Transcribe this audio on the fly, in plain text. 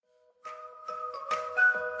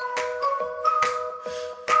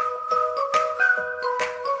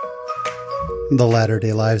The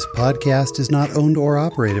Latter-day Lives podcast is not owned or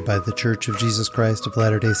operated by The Church of Jesus Christ of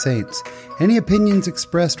Latter-day Saints. Any opinions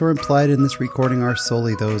expressed or implied in this recording are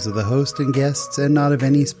solely those of the host and guests and not of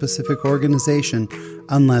any specific organization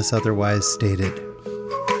unless otherwise stated.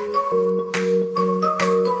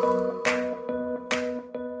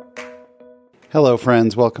 Hello,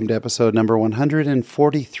 friends. Welcome to episode number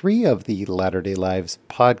 143 of the Latter-day Lives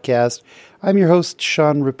podcast. I'm your host,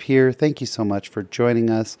 Sean Rapier. Thank you so much for joining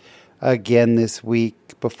us again this week.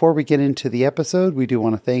 Before we get into the episode, we do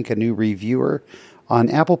want to thank a new reviewer on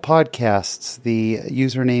Apple Podcasts. The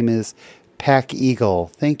username is Pack Eagle.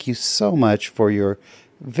 Thank you so much for your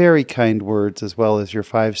very kind words as well as your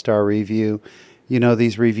 5-star review. You know,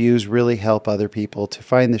 these reviews really help other people to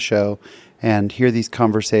find the show and hear these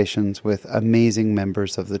conversations with amazing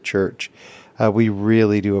members of the church. We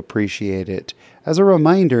really do appreciate it. As a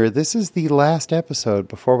reminder, this is the last episode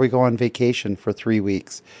before we go on vacation for 3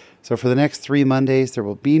 weeks. So for the next 3 Mondays, there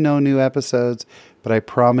will be no new episodes, but I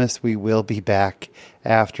promise we will be back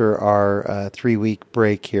after our 3-week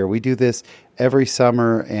break here. We do this every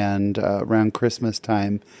summer and around Christmas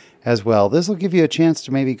time as well. This will give you a chance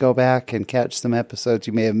to maybe go back and catch some episodes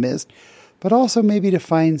you may have missed, but also maybe to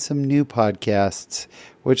find some new podcasts,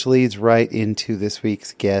 which leads right into this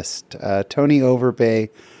week's guest, Tony Overbay.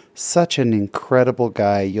 Such an incredible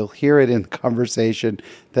guy. You'll hear it in the conversation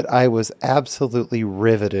that I was absolutely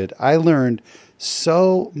riveted. I learned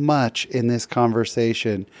so much in this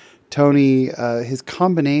conversation. Tony, his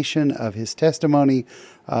combination of his testimony,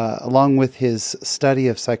 along with his study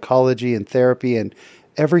of psychology and therapy and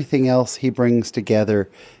everything else he brings together,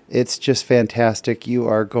 it's just fantastic. You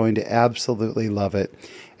are going to absolutely love it.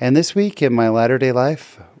 And this week in my latter-day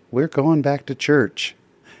life, we're going back to church.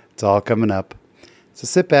 It's all coming up. So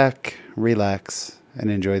sit back, relax, and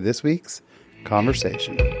enjoy this week's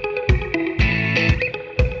conversation.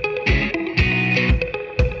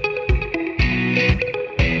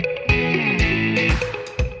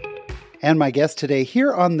 And my guest today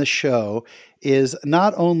here on the show is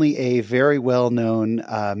not only a very well-known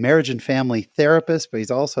marriage and family therapist, but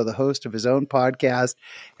he's also the host of his own podcast,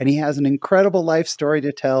 and he has an incredible life story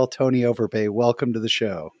to tell. Tony Overbay, welcome to the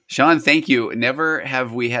show. Sean, thank you. Never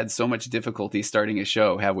have we had so much difficulty starting a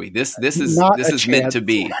show, have we? This is meant to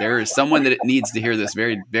be. There is someone that needs to hear this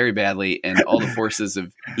very, very badly, and all the forces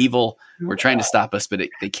of evil were trying to stop us, but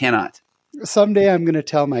they cannot. Someday I'm going to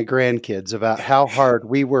tell my grandkids about how hard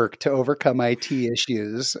we work to overcome IT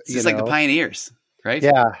issues. It's like the pioneers, right?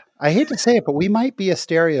 Yeah. I hate to say it, but we might be a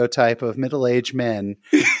stereotype of middle-aged men,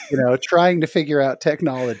 trying to figure out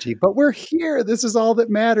technology. But we're here. This is all that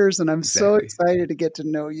matters. And I'm so excited to get to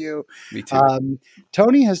know you. Me too.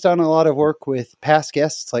 Tony has done a lot of work with past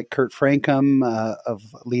guests like Kurt Francom of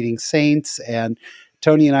Leading Saints, and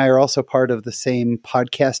Tony and I are also part of the same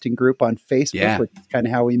podcasting group on Facebook, which is kind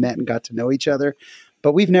of how we met and got to know each other.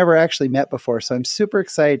 But we've never actually met before. So I'm super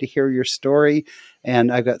excited to hear your story.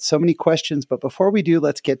 And I've got so many questions. But before we do,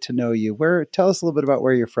 let's get to know you. Tell us a little bit about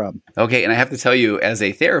where you're from. Okay. And I have to tell you, as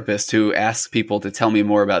a therapist who asks people to tell me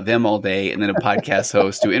more about them all day, and then a podcast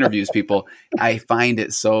host who interviews people, I find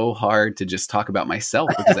it so hard to just talk about myself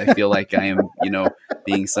because I feel like I am,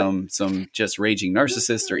 being some just raging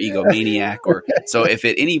narcissist or egomaniac. So if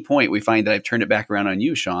at any point we find that I've turned it back around on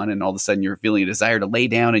you, Sean, and all of a sudden you're feeling a desire to lay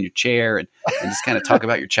down in your chair and just kind of talk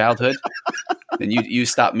about your childhood, then you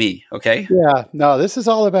stop me. Okay. Yeah. No, this is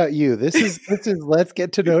all about you. This is let's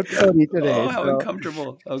get to know Tony today. Oh, how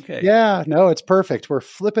uncomfortable. Okay. Yeah. No, it's perfect. We're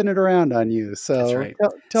flipping it around on you. So that's right.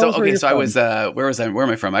 Tell us where you're from. I was, where am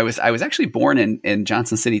I from? I was actually born in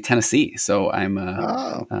Johnson City, Tennessee. So I'm,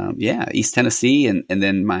 East Tennessee. And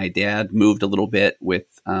then my dad moved a little bit with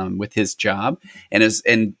his job, and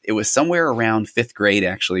it was somewhere around 5th grade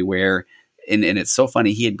actually where, and it's so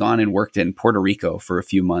funny, he had gone and worked in Puerto Rico for a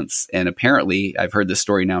few months. And apparently I've heard this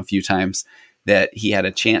story now a few times that he had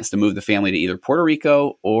a chance to move the family to either Puerto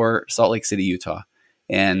Rico or Salt Lake City, Utah.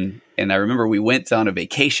 And I remember we went on a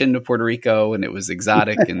vacation to Puerto Rico and it was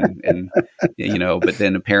exotic and but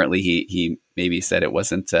then apparently he maybe said it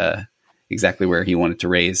wasn't exactly where he wanted to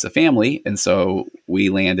raise a family. And so we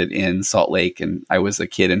landed in Salt Lake, and I was a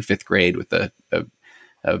kid in 5th grade with a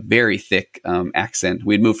very thick accent.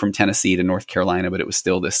 We'd moved from Tennessee to North Carolina, but I was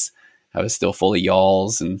still full of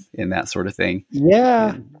y'alls and that sort of thing.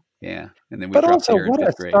 Yeah. Yeah. And then we But dropped also, here in what a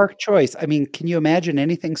fifth grade. stark choice. I mean, can you imagine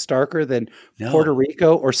anything starker than Puerto No.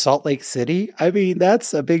 Rico or Salt Lake City? I mean,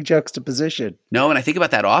 that's a big juxtaposition. No, and I think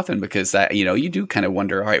about that often because you do kind of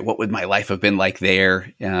wonder, all right, what would my life have been like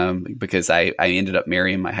there? Because I ended up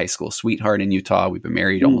marrying my high school sweetheart in Utah. We've been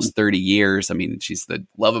married almost 30 years. I mean, she's the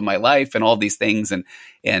love of my life and all these things.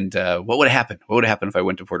 And what would have happened? What would have happened if I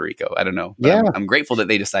went to Puerto Rico? I don't know. But Yeah. I'm grateful that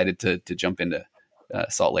they decided to jump into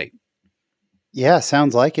Salt Lake. Yeah,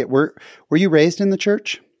 sounds like it. Were you raised in the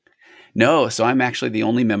church? No, so I'm actually the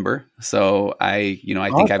only member. So I think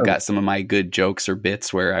I've Awesome. got some of my good jokes or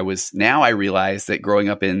bits where I realize that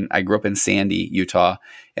I grew up in Sandy, Utah,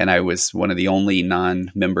 and I was one of the only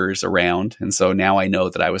non-members around. And so now I know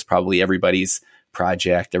that I was probably everybody's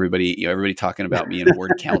project, everybody talking about me in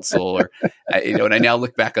ward council and I now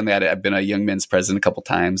look back on that. I've been a young men's president a couple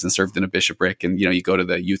times and served in a bishopric, and you go to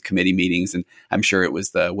the youth committee meetings, and I'm sure it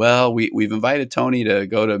was we've invited Tony to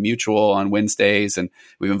go to Mutual on Wednesdays, and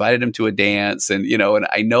we've invited him to a dance, and and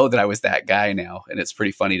I know that I was that guy now, and it's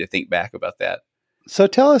pretty funny to think back about that. So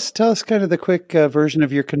tell us kind of the quick version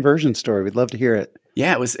of your conversion story. We'd love to hear it.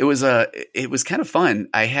 Yeah, it was kind of fun.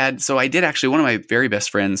 I did actually, one of my very best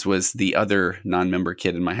friends was the other non-member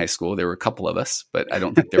kid in my high school. There were a couple of us, but I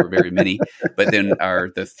don't think there were very many. But then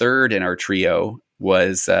the third in our trio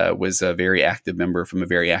was a very active member from a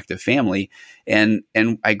very active family. And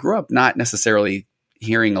I grew up not necessarily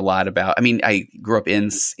hearing a lot about, I grew up in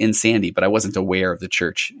Sandy, but I wasn't aware of the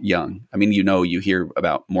church young. I mean, you hear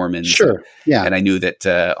about Mormons. Sure. Yeah. And I knew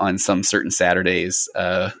that on some certain Saturdays,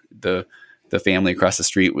 the family across the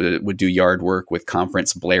street would do yard work with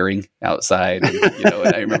conference blaring outside. And,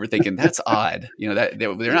 and I remember thinking, that's odd. That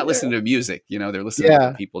they're not listening to music, they're listening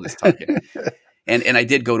to people just talking. And I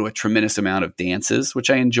did go to a tremendous amount of dances, which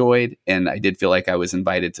I enjoyed. And I did feel like I was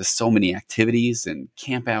invited to so many activities and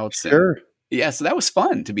campouts. Sure. So that was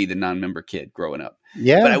fun to be the non-member kid growing up.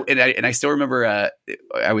 Yeah. But I still remember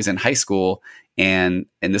I was in high school, and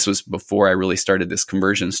this was before I really started this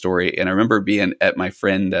conversion story. And I remember being at my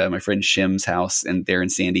friend Shim's house and there in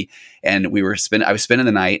Sandy, and I was spending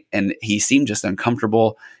the night, and he seemed just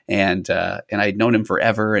uncomfortable, and I'd known him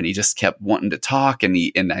forever, and he just kept wanting to talk, and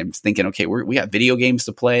I was thinking, okay, we got video games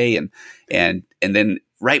to play, and then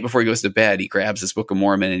right before he goes to bed, he grabs this Book of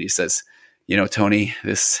Mormon and he says, Tony,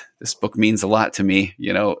 this book means a lot to me,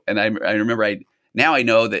 and I remember now I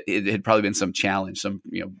know that it had probably been some challenge, some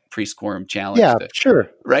pre-quorum challenge. Yeah, sure.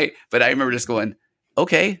 Right. But I remember just going,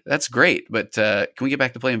 okay, that's great. But can we get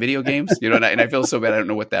back to playing video games? And I feel so bad. I don't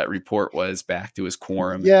know what that report was back to his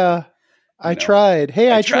quorum. Yeah. I tried.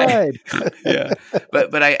 Hey, I tried. Yeah.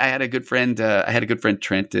 But I had a good friend. I had a good friend,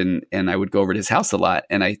 Trent, and I would go over to his house a lot.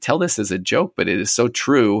 And I tell this as a joke, but it is so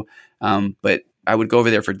true. But I would go over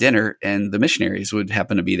there for dinner, and the missionaries would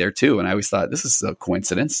happen to be there too. And I always thought, this is a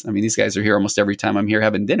coincidence. I mean, these guys are here almost every time I'm here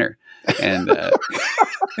having dinner. And high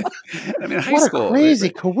what school, a crazy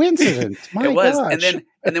coincidence. My it was. gosh.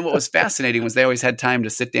 And then what was fascinating was they always had time to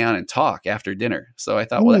sit down and talk after dinner. So I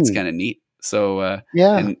thought, well, that's kind of neat. So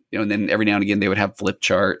yeah, and then every now and again they would have flip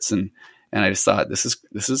charts, and I just thought, this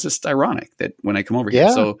is just ironic that when I come over here.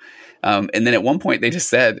 So and then at one point they just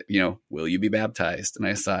said, will you be baptized? And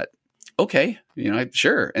I just thought, okay,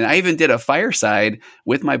 sure. And I even did a fireside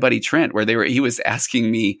with my buddy Trent where he was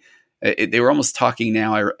asking me, they were almost talking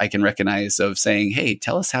now I can recognize of saying, hey,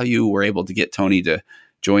 tell us how you were able to get Tony to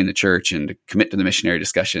join the church and to commit to the missionary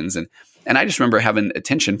discussions. And I just remember having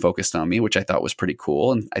attention focused on me, which I thought was pretty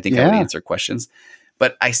cool. And I think I would answer questions,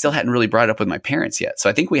 but I still hadn't really brought it up with my parents yet.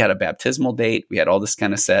 So I think we had a baptismal date. We had all this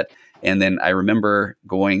kind of set. And then I remember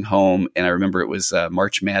going home, and I remember it was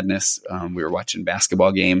March Madness. We were watching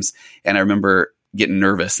basketball games, and I remember getting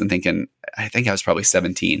nervous and thinking, I think I was probably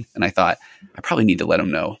 17. And I thought, I probably need to let them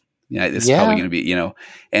know. This is probably going to be,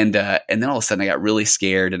 and then all of a sudden I got really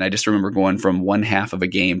scared. And I just remember going from one half of a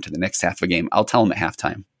game to the next half of a game. I'll tell them at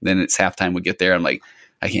halftime. Then it's halftime. We get there. I'm like,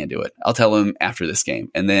 I can't do it. I'll tell them after this game.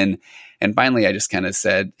 And finally I just kind of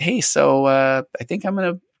said, hey, so I think I'm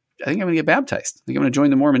going to get baptized. I think I'm going to join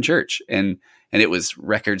the Mormon church. And it was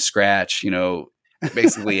record scratch,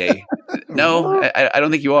 basically no, I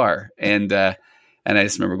don't think you are. And I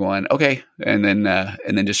just remember going, okay. And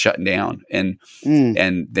then just shutting down. And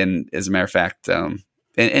then as a matter of fact,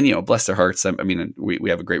 and bless their hearts. I mean,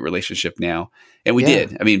 we have a great relationship now, and we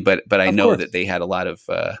did. I mean, but I know that they had a lot of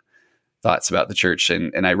thoughts about the church,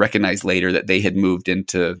 and I recognized later that they had moved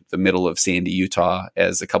into the middle of Sandy, Utah,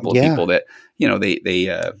 as a couple of people that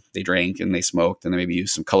they drank and they smoked and they maybe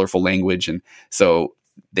used some colorful language, and so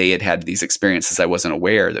they had these experiences. I wasn't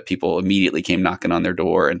aware that people immediately came knocking on their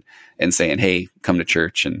door and saying, "Hey, come to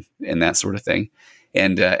church," and that sort of thing.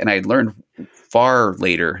 And I had learned far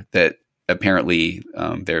later that apparently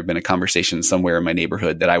there had been a conversation somewhere in my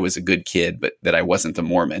neighborhood that I was a good kid, but that I wasn't a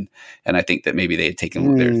Mormon. And I think that maybe they had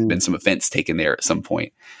there'd been some offense taken there at some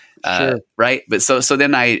point. Sure. Right. But so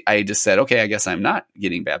then I just said, okay, I guess I'm not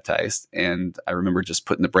getting baptized. And I remember just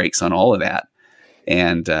putting the brakes on all of that.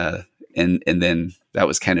 And then that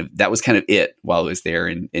was kind of it while I was there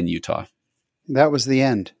in Utah. That was the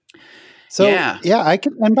end. So yeah, I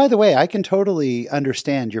can, and by the way, I can totally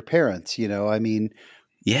understand your parents, I mean,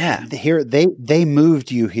 here, they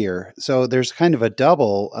moved you here. So there's kind of a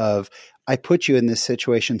double of, I put you in this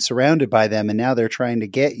situation surrounded by them, and now they're trying to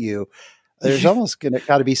get you. There's almost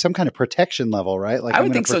got to be some kind of protection level, right? Like, I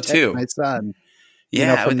would think so too. My son,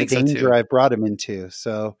 from the danger I brought him into.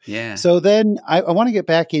 So, yeah. So then I want to get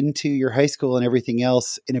back into your high school and everything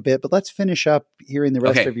else in a bit, but let's finish up hearing the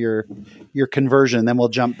rest of your conversion. Then we'll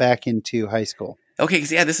jump back into high school. Okay. Because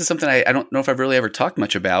this is something I don't know if I've really ever talked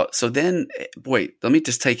much about. So then, boy, let me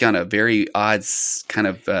just take you on a very odd kind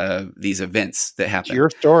of these events that happen. It's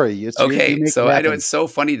your story. So I know it's so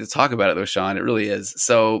funny to talk about it though, Sean. It really is.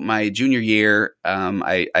 So my junior year,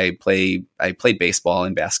 I played baseball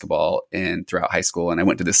and basketball and throughout high school. And I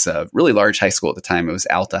went to this really large high school at the time. It was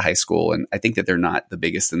Alta High School. And I think that they're not the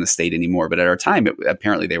biggest in the state anymore. But at our time,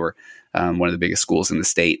 apparently they were one of the biggest schools in the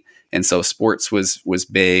state. And so sports was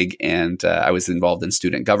big, and I was involved in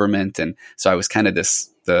student government. And so I was kind of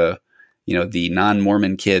the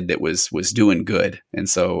non-Mormon kid that was doing good. And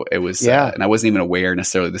so it was, and I wasn't even aware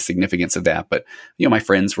necessarily the significance of that, but my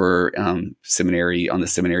friends were on the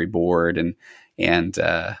seminary board, and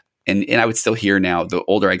I would still hear now, the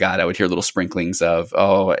older I got, I would hear little sprinklings of,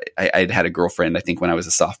 I'd had a girlfriend, I think when I was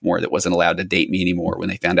a sophomore, that wasn't allowed to date me anymore when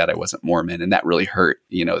they found out I wasn't Mormon. And that really hurt.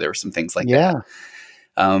 There were some things like that.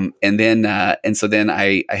 And so then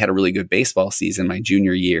I had a really good baseball season my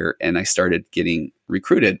junior year, and I started getting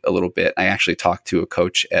recruited a little bit. I actually talked to a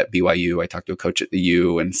coach at BYU. I talked to a coach at the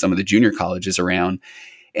U and some of the junior colleges around.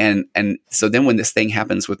 And so then when this thing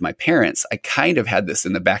happens with my parents, I kind of had this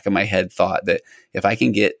in the back of my head thought that if I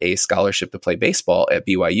can get a scholarship to play baseball at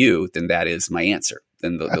BYU, then that is my answer.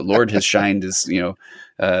 Then the Lord has shined his,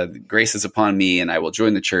 grace is upon me, and I will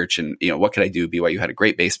join the church. And, what could I do? BYU had a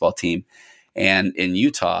great baseball team. And in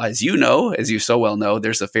Utah, as you so well know,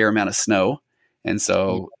 there's a fair amount of snow. And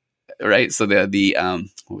so, right. So what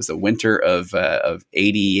was the winter of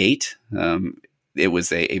 88? It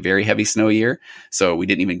was a very heavy snow year. So we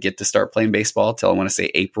didn't even get to start playing baseball till I want to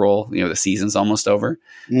say April, the season's almost over.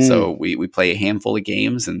 So we play a handful of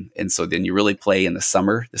games. And so then you really play in the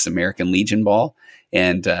summer, this American Legion ball.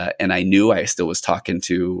 And I knew I still was talking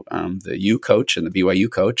to the U coach and the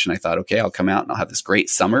BYU coach. And I thought, okay, I'll come out and I'll have this great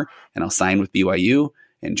summer and I'll sign with BYU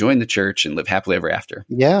and join the church and live happily ever after.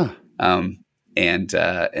 Yeah. And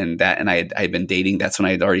I had been dating. That's when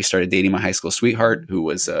I had already started dating my high school sweetheart, who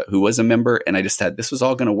was a member. And I just had, this was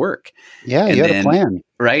all going to work. Yeah. You had a plan.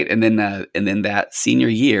 Right. And then that senior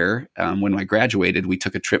year, when I graduated, we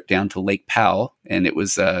took a trip down to Lake Powell, and it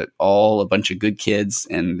was all a bunch of good kids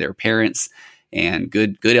and their parents and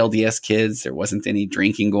good LDS kids. There wasn't any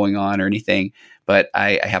drinking going on or anything, but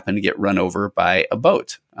I happened to get run over by a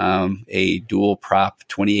boat, a dual prop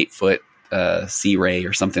 28-foot Sea Ray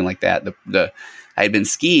or something like that. I had been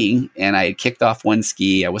skiing, and I had kicked off one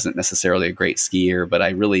ski. I wasn't necessarily a great skier, but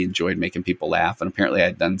I really enjoyed making people laugh. And apparently I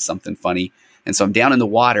had done something funny. And so I'm down in the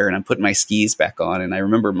water and I'm putting my skis back on. And I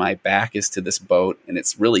remember my back is to this boat, and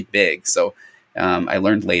it's really big. So I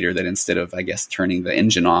learned later that instead of, I guess, turning the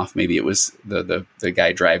engine off, maybe it was the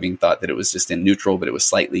guy driving thought that it was just in neutral, but it was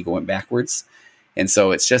slightly going backwards. And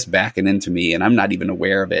so it's just backing into me, and I'm not even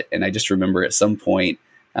aware of it. And I just remember at some point,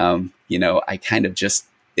 I kind of just,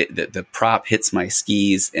 the prop hits my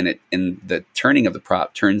skis, and the turning of the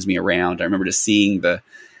prop turns me around. I remember just seeing the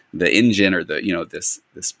engine or this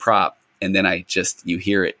prop. And then you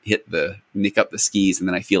hear it nick up the skis, and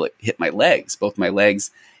then I feel it hit my legs, both my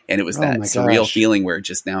legs. And it was that surreal feeling where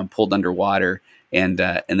just now I'm pulled underwater. And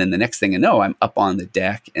then the next thing I know, I'm up on the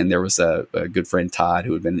deck, and there was a good friend, Todd,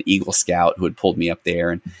 who had been an Eagle Scout, who had pulled me up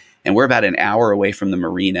there. And we're about an hour away from the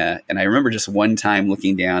marina. And I remember just one time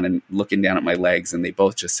looking down at my legs, and they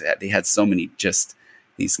both they had so many just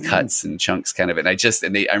these cuts and chunks kind of. And I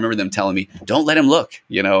remember them telling me, don't let him look,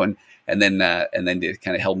 and then they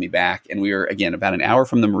kind of held me back. And we were, again, about an hour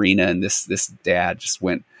from the marina, and this dad just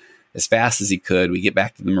went as fast as he could. We get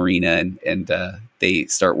back to the marina, and they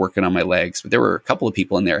start working on my legs. But there were a couple of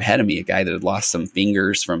people in there ahead of me, a guy that had lost some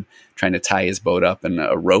fingers from trying to tie his boat up, and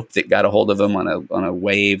a rope that got a hold of him on a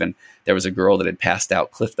wave. And there was a girl that had passed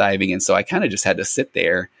out cliff diving. And so I kind of just had to sit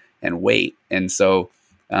there and wait. And so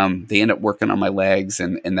they end up working on my legs.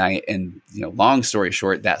 And long story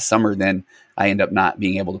short, that summer, then I end up not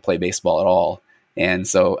being able to play baseball at all. And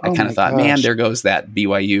so I kind of thought, man, there goes that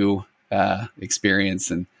BYU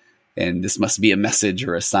experience, and this must be a message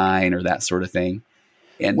or a sign or that sort of thing.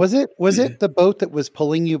 And was it the boat that was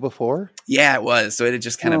pulling you before? Yeah, it was. So it had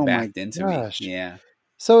just kind of backed into me. Yeah.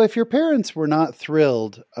 So if your parents were not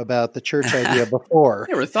thrilled about the church idea before,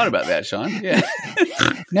 I never thought about that, Sean. Yeah.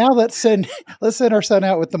 Now let's send our son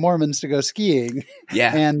out with the Mormons to go skiing.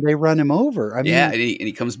 Yeah. And they run him over. And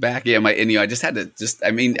he comes back. Yeah. I just had to I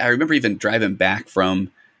remember even driving back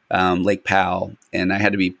from Lake Powell, and I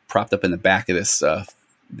had to be propped up in the back of this, I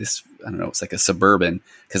don't know, it's like a Suburban,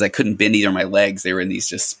 because I couldn't bend either of my legs. They were in these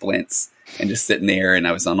just splints and just sitting there, and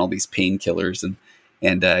I was on all these painkillers,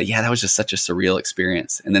 and that was just such a surreal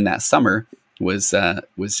experience. And then that summer was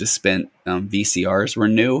just spent, VCRs were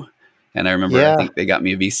new. And I remember, I think they got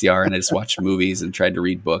me a VCR, and I just watched movies and tried to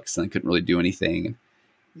read books, and I couldn't really do anything.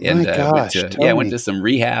 And went to some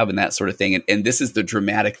rehab and that sort of thing. And this is the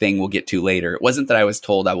dramatic thing we'll get to later. It wasn't that I was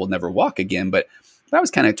told I will never walk again, but I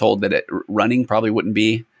was kind of told that running probably wouldn't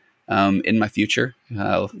be in my future.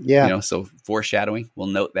 So foreshadowing, we'll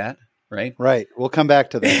note that. Right. We'll come back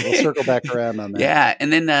to that. We'll circle back around on that. Yeah.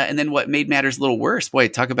 And then what made matters a little worse, boy,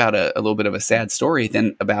 talk about a little bit of a sad story.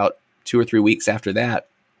 Then about 2 or 3 weeks after that,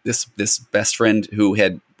 this best friend who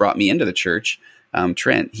had brought me into the church,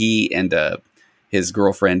 Trent, he and his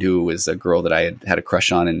girlfriend, who was a girl that I had a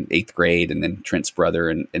crush on in 8th grade, and then Trent's brother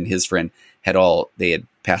and his friend had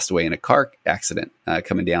passed away in a car accident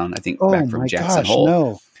coming down, I think, back from Jackson Hole.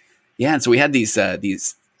 No. Yeah. And so we had these, I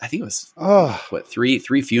think it was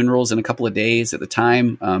three funerals in a couple of days at the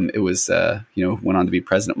time. It was, went on to be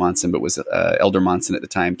President Monson, but was Elder Monson at the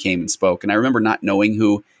time, came and spoke. And I remember not knowing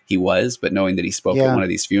who he was, but knowing that he spoke at one of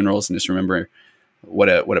these funerals, and just remember what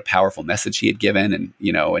a powerful message he had given.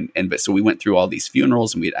 But so we went through all these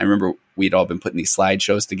funerals, and I remember we'd all been putting these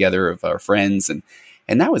slideshows together of our friends, and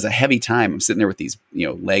that was a heavy time. I'm sitting there with these,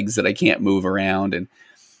 legs that I can't move around. And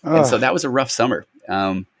so that was a rough summer.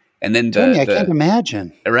 And then I can't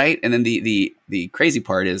imagine. Right. And then the crazy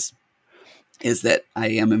part is that I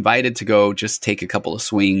am invited to go just take a couple of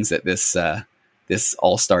swings at this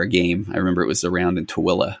all-star game. I remember it was around in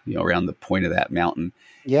Tooele, around the point of that mountain.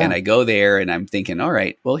 Yeah. And I go there, and I'm thinking, all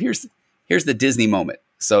right, well, here's the Disney moment.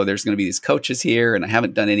 So there's going to be these coaches here, and I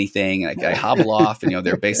haven't done anything. And I hobble off, and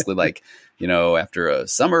they're basically like, after a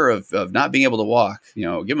summer of not being able to walk,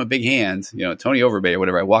 give them a big hand, Tony Overbay or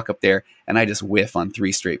whatever. I walk up there, and I just whiff on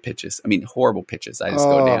 3 straight pitches. I mean, horrible pitches. I just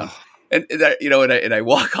go down, and I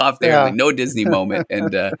walk off there, like no Disney moment.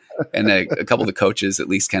 And a couple of the coaches at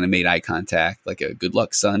least kind of made eye contact, like a good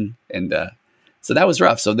luck, son. And so that was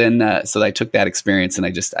rough. So then, so I took that experience, and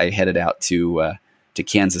I headed out to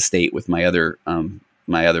Kansas State with my other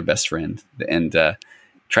best friend, and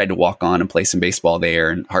tried to walk on and play some baseball there.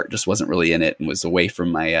 And heart just wasn't really in it, and was away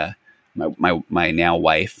from my now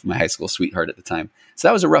wife, my high school sweetheart at the time. So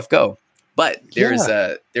that was a rough go. But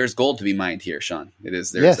there's gold to be mined here, Sean.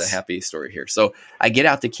 There's a happy story here. So I get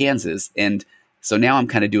out to Kansas, and so now I'm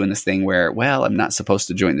kind of doing this thing where, well, I'm not supposed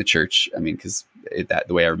to join the church. I mean, because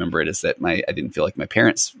the way I remember it is that I didn't feel like my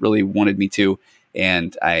parents really wanted me to,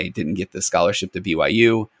 and I didn't get the scholarship to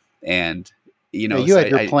BYU, and you had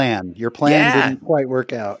your plan. Your plan didn't quite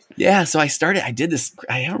work out. Yeah. So I did this.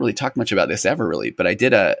 I haven't really talked much about this ever really, but I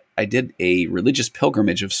did a religious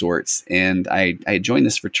pilgrimage of sorts, and I joined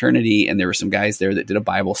this fraternity, and there were some guys there that did a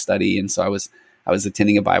Bible study. And so I was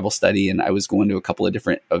attending a Bible study, and I was going to a couple of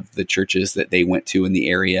different of the churches that they went to in the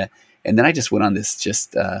area. And then I just went on this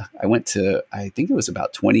I went to, I think it was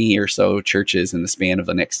about 20 or so churches in the span of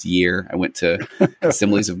the next year. I went to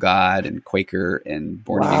Assemblies of God and Quaker and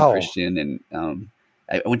Born Again Christian. And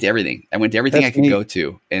I went to everything. I went to everything I could go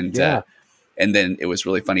to. And then it was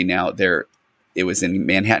really funny now it was in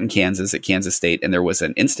Manhattan, Kansas at Kansas State. And there was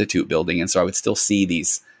an institute building. And so I would still see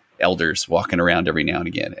these elders walking around every now and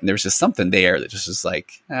again. And there was just something there that just was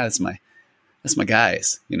like, that's my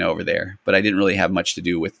guys, over there. But I didn't really have much to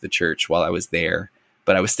do with the church while I was there,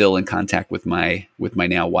 but I was still in contact with my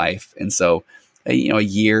now wife. And so, a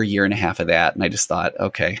year and a half of that. And I just thought,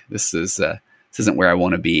 okay, this isn't where I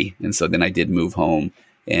want to be. And so then I did move home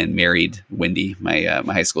and married Wendy, my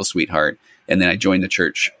high school sweetheart. And then I joined the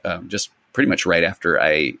church, just pretty much right after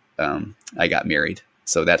I got married.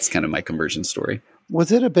 So that's kind of my conversion story.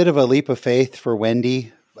 Was it a bit of a leap of faith for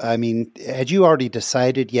Wendy? I mean, had you already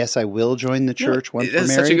decided, yes, I will join the church once we're married?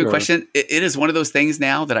 That's such a good question. It is one of those things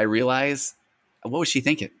now that I realize, what was she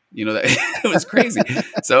thinking? It was crazy.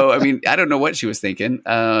 So, I mean, I don't know what she was thinking.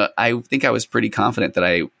 I think I was pretty confident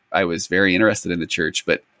that I was very interested in the church,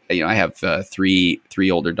 but I have three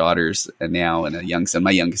older daughters now and a young son.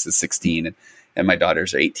 My youngest is 16, and my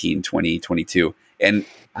daughters are 18, 20, 22. And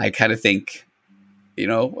I kind of think, I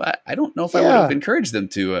don't know if I would have encouraged them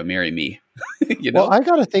to marry me. Well, I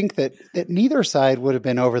got to think that neither side would have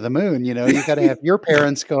been over the moon. You got to have your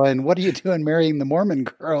parents going, "What are you doing marrying the Mormon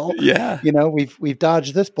girl?" Yeah. We've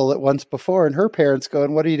dodged this bullet once before, and her parents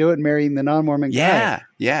going, "What are you doing marrying the non-Mormon guy?"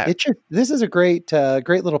 Yeah. This is a great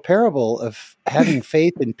little parable of having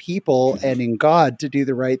faith in people and in God to do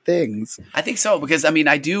the right things. I think so, because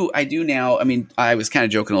I do now. I was kind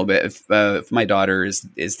of joking a little bit. If my daughter is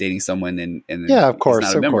dating someone and of course,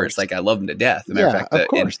 not a member, it's like I love them to death. As a matter of fact, of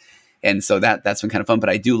course. And so that's been kind of fun. But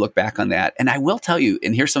I do look back on that, and I will tell you.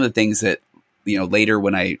 And here's some of the things that later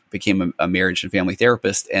when I became a marriage and family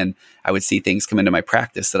therapist, and I would see things come into my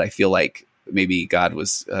practice that I feel like maybe God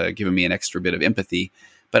was giving me an extra bit of empathy.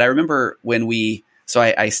 But I remember so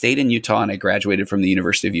I stayed in Utah, and I graduated from the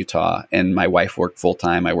University of Utah, and my wife worked full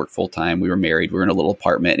time. I worked full time. We were married. We were in a little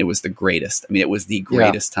apartment, and it was the greatest. It was the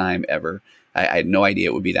greatest time ever. I had no idea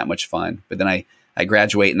it would be that much fun. But then I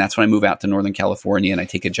graduate, and that's when I move out to Northern California, and I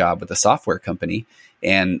take a job with a software company,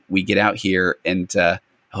 and we get out here and, I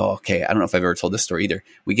don't know if I've ever told this story either.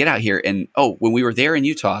 We get out here and, when we were there in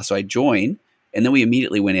Utah, so I joined, and then we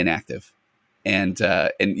immediately went inactive. And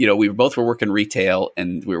we both were working retail,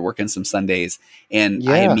 and we were working some Sundays, and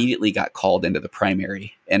I immediately got called into the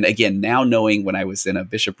primary. And again, now knowing when I was in a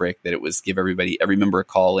bishopric that it was give every member a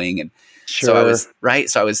calling. And so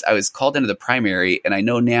I was called into the primary, and I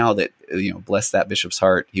know now that, bless that bishop's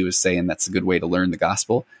heart, he was saying that's a good way to learn the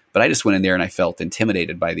gospel. But I just went in there and I felt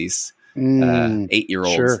intimidated by these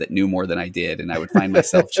 8-year-olds that knew more than I did. And I would find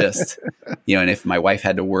myself just, and if my wife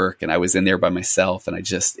had to work and I was in there by myself, and I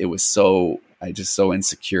was so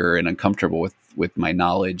insecure and uncomfortable with my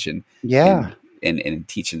knowledge and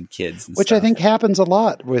teaching kids. And Which stuff. I think happens a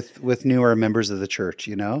lot with newer members of the church,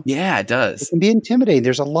 Yeah, it does. It can be intimidating.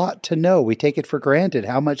 There's a lot to know. We take it for granted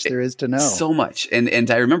how much there is to know. So much. And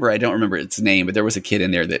I don't remember its name, but there was a kid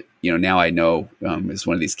in there that, now I know is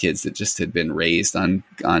one of these kids that just had been raised on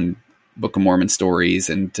Book of Mormon stories,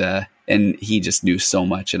 and he just knew so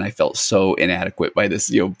much, and I felt so inadequate by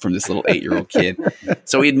this, from this little 8-year-old kid.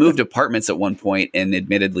 So we had moved apartments at one point, and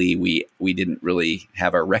admittedly, we didn't really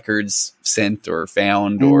have our records sent or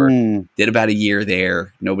found, or did about a year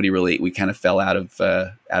there. We kind of fell out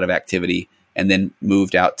of activity, and then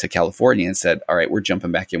moved out to California and said, "All right, we're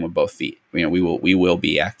jumping back in with both feet. We will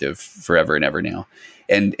be active forever and ever now."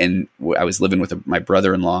 And I was living with my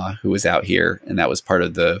brother-in-law who was out here, and that was part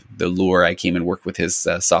of the lure. I came and worked with his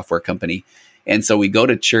software company. And so we go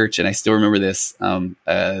to church, and I still remember this.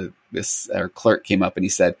 Our clerk came up and he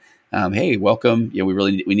said, "Hey, welcome.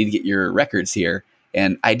 We need to get your records here."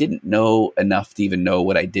 And I didn't know enough to even know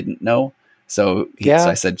what I didn't know. So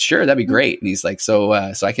I said, "Sure, that'd be great." And he's like, so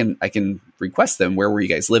I can request them. Where were you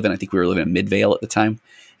guys living? I think we were living in Midvale at the time.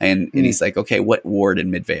 And he's like, "Okay, what ward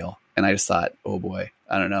in Midvale?" And I just thought, "Oh boy,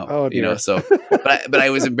 I don't know." Oh, dear. So, but I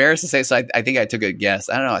was embarrassed to say, so I think I took a guess.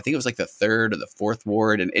 I don't know. I think it was like the 3rd or the 4th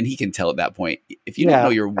ward. And he can tell at that point, if you don't know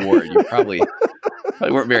your ward, you probably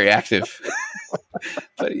weren't very active.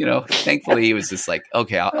 But, thankfully he was just like,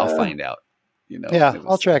 "Okay, I'll find out."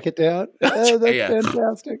 I'll track it down. That's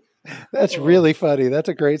fantastic. That's really funny. That's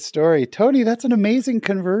a great story. Tony, that's an amazing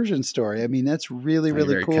conversion story. That's really,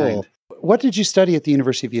 really cool. Kind. What did you study at the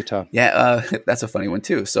University of Utah? Yeah, that's a funny one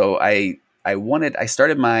too. So I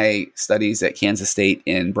started my studies at Kansas State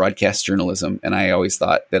in broadcast journalism, and I always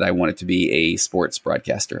thought that I wanted to be a sports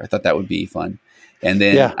broadcaster. I thought that would be fun. And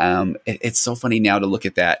then it's so funny now to look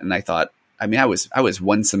at that. And I thought, I was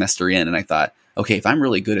one semester in, and I thought, okay, if I'm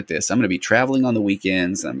really good at this, I'm going to be traveling on the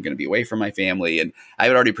weekends. I'm going to be away from my family. And I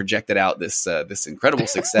had already projected out this incredible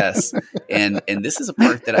success. and this is a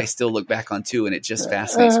part that I still look back on too. And it just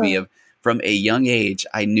fascinates me from a young age.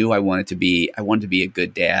 I knew I wanted to be a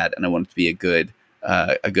good dad, and I wanted to be a good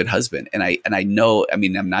husband. And I know,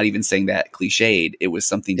 I'm not even saying that cliched. It was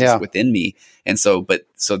something just within me. And so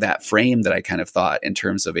that frame that I kind of thought in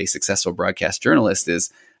terms of a successful broadcast journalist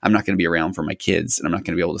is, I'm not going to be around for my kids, and I'm not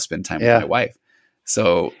going to be able to spend time with my wife.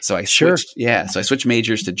 So I switched, so I switched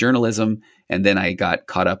majors to journalism, and then I got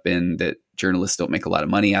caught up in that journalists don't make a lot of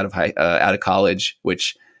money out of college,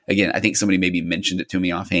 which again, I think somebody maybe mentioned it to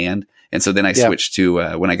me offhand. And so then I switched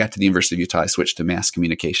to, when I got to the University of Utah, I switched to mass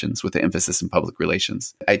communications with the emphasis in public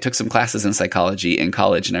relations. I took some classes in psychology in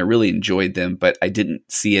college, and I really enjoyed them, but I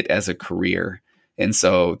didn't see it as a career. And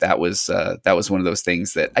so that was one of those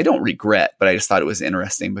things that I don't regret, but I just thought it was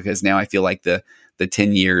interesting, because now I feel like the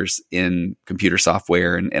 10 years in computer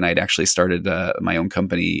software, and I'd actually started my own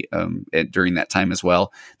company during that time as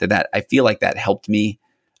well, that I feel like that helped me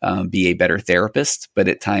be a better therapist. But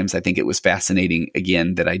at times, I think it was fascinating,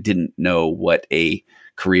 again, that I didn't know what a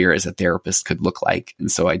career as a therapist could look like.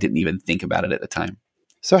 And so I didn't even think about it at the time.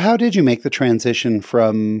 So how did you make the transition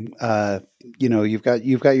from, you've got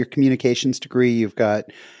your communications degree, you've got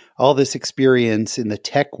all this experience in the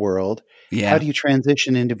tech world. Yeah. How do you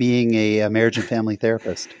transition into being a marriage and family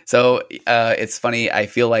therapist? So it's funny. I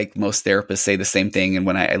feel like most therapists say the same thing. And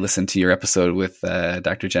when I listened to your episode with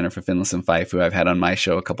Dr. Jennifer Finlayson-Fife, who I've had on my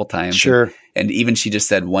show a couple times. Sure. And even she just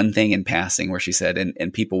said one thing in passing where she said,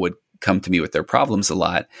 and people would come to me with their problems a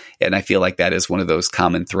lot. And I feel like that is one of those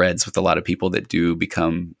common threads with a lot of people that do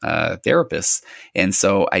become therapists. And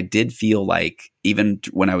so I did feel like even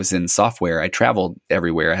when I was in software, I traveled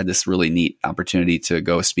everywhere. I had this really neat opportunity to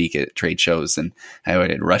go speak at trade shows, and I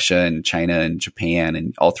went in Russia and China and Japan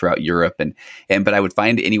and all throughout Europe. But I would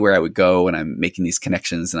find anywhere I would go, and I'm making these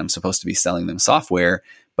connections, and I'm supposed to be selling them software.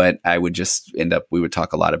 But I would just we would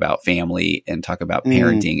talk a lot about family and talk about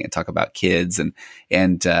parenting and talk about kids. And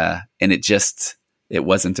it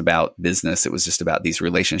wasn't about business. It was just about these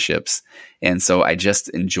relationships. And so I just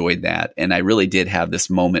enjoyed that. And I really did have this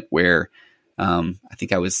moment where I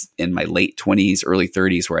think I was in my late 20s, early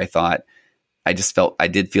 30s, where I thought I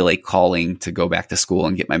did feel a calling to go back to school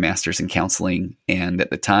and get my master's in counseling. And at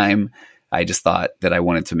the time, I just thought that I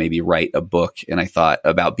wanted to maybe write a book, and I thought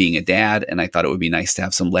about being a dad, and I thought it would be nice to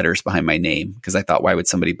have some letters behind my name, because I thought, why would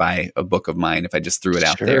somebody buy a book of mine if I just threw it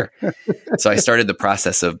out there? So I started the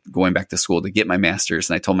process of going back to school to get my master's,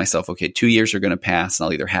 and I told myself, okay, 2 years are going to pass, and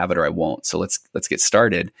I'll either have it or I won't. So let's get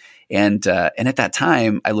started. And at that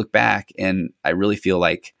time, I look back and I really feel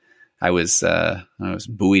like I was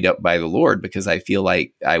buoyed up by the Lord, because I feel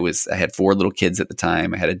like I had 4 little kids at the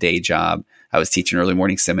time. I had a day job. I was teaching early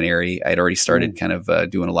morning seminary. I had already started kind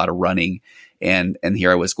of doing a lot of running, and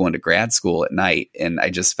here I was going to grad school at night. And I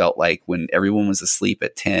just felt like when everyone was asleep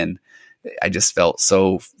at 10, I just felt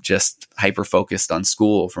so just hyper focused on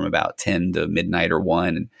school from about 10 to midnight or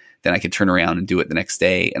 1. And then I could turn around and do it the next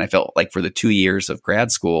day. And I felt like for the 2 years of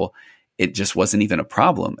grad school, it just wasn't even a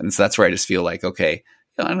problem. And so that's where I just feel like, okay,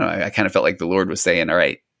 I don't know. I kind of felt like the Lord was saying, all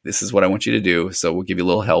right, this is what I want you to do. So we'll give you a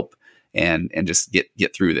little help and just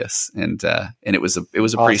get through this. And it was a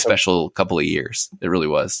pretty special couple of years. It really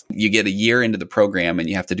was. You get a year into the program and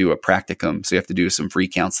you have to do a practicum. So you have to do some free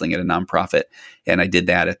counseling at a nonprofit. And I did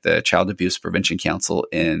that at the Child Abuse Prevention Council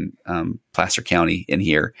in Placer County in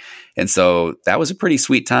here. And so that was a pretty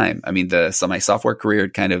sweet time. I mean, so my software career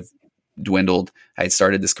had kind of dwindled. I had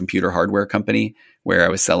started this computer hardware company where I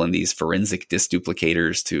was selling these forensic disk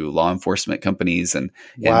duplicators to law enforcement companies, and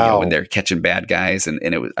when they're catching bad guys, and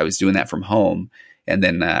I was doing that from home. And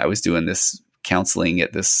then I was doing this counseling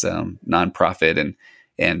at this nonprofit,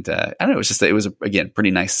 and I don't know, it was again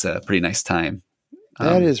pretty nice time.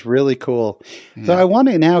 That is really cool. Yeah. So I want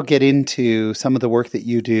to now get into some of the work that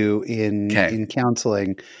you do in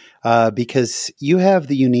counseling. Because you have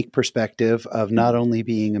the unique perspective of not only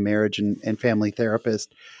being a marriage and family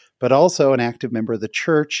therapist, but also an active member of the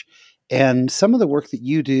church. And some of the work that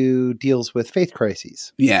you do deals with faith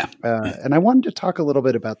crises. Yeah. And I wanted to talk a little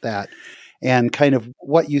bit about that and kind of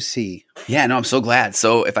what you see. Yeah, no, I'm so glad.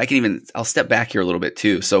 So if I can I'll step back here a little bit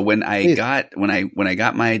too. So when I got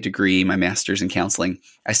my degree, my master's in counseling,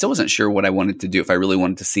 I still wasn't sure what I wanted to do, if I really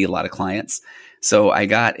wanted to see a lot of clients. So I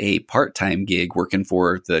got a part-time gig working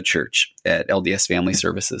for the church at LDS Family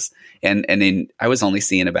Services. And then I was only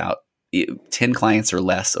seeing about 10 clients or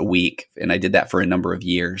less a week. And I did that for a number of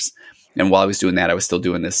years. And while I was doing that, I was still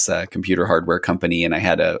doing this computer hardware company. And I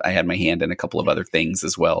had my hand in a couple of other things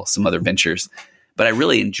as well, some other ventures. But I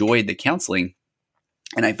really enjoyed the counseling.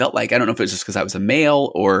 And I felt like, I don't know if it was just because I was a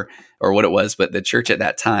male or what it was, but the church at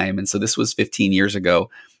that time, and so this was 15 years ago,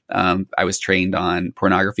 I was trained on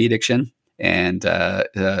pornography addiction and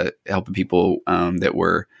helping people that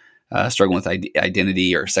were struggling with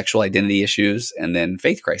identity or sexual identity issues, and then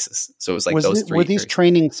faith crisis. So it was like those three. Were these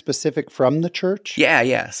trainings specific from the church?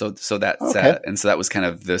 Yeah. So that's okay. And so that was kind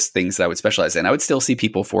of those things that I would specialize in. I would still see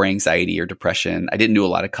people for anxiety or depression. I didn't do a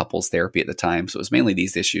lot of couples therapy at the time, so it was mainly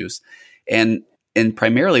these issues. And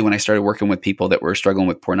primarily when I started working with people that were struggling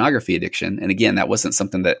with pornography addiction, and again, that wasn't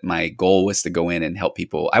something that my goal was to go in and help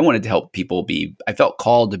people. I wanted to help people I felt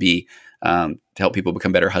called to help people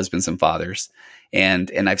become better husbands and fathers.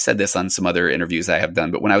 And I've said this on some other interviews I have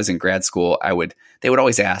done, but when I was in grad school, they would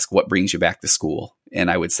always ask, what brings you back to school?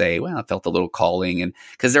 And I would say, well, I felt a little calling, and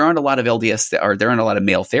because there aren't a lot of LDS there aren't a lot of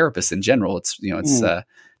male therapists in general. I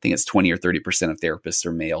think it's 20 or 30% of therapists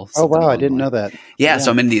are male. Oh, wow. I didn't know that. Yeah. So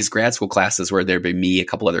I'm in these grad school classes where there'd be me, a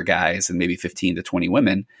couple other guys, and maybe 15 to 20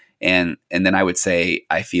 women. And then I would say,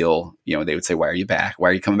 I feel, they would say, why are you back? Why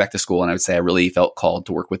are you coming back to school? And I would say, I really felt called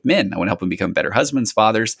to work with men. I want to help them become better husbands,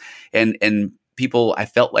 fathers. And people, I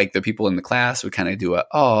felt like the people in the class would kind of do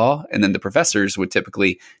and then the professors would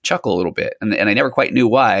typically chuckle a little bit. And I never quite knew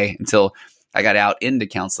why until I got out into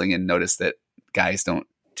counseling and noticed that guys don't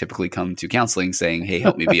typically come to counseling saying, hey,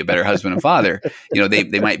 help me be a better husband and father.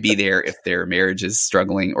 They might be there if their marriage is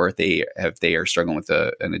struggling, or if they are struggling with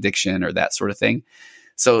an addiction or that sort of thing.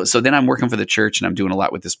 So then I'm working for the church and I'm doing a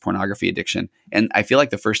lot with this pornography addiction. And I feel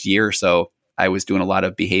like the first year or so, I was doing a lot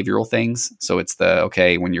of behavioral things. So it's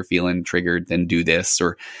when you're feeling triggered, then do this,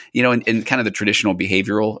 or, and kind of the traditional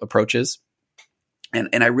behavioral approaches.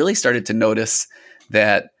 And I really started to notice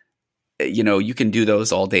that, you can do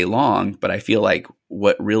those all day long, but I feel like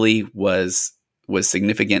what really was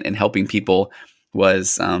significant in helping people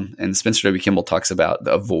was, and Spencer W. Kimball talks about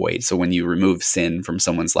the void. So when you remove sin from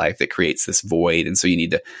someone's life, it creates this void. And so you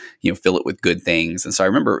need to, fill it with good things. And so I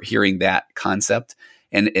remember hearing that concept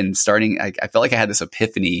and starting, I felt like I had this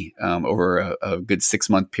epiphany over a good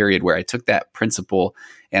 6-month period where I took that principle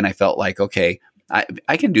and I felt like, okay,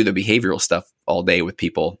 I can do the behavioral stuff all day with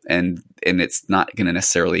people and it's not going to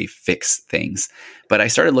necessarily fix things. But I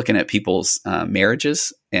started looking at people's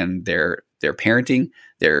marriages and their parenting,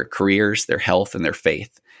 their careers, their health, and their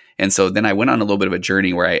faith. And so then I went on a little bit of a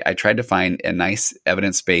journey where I tried to find a nice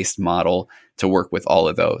evidence-based model to work with all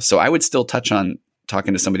of those. So I would still touch on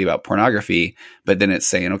talking to somebody about pornography, but then it's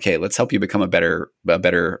saying, okay, let's help you become a better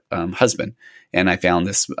husband. And I found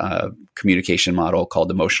this communication model called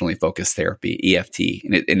emotionally focused therapy, EFT,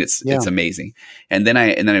 and it's amazing. And then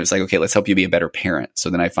it was like, okay, let's help you be a better parent. So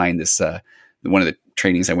then I find this one of the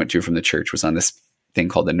trainings I went to from the church was on this thing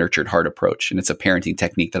called the nurtured heart approach, and it's a parenting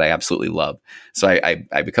technique that I absolutely love. So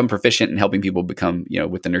I become proficient in helping people become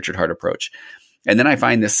with the nurtured heart approach. And then I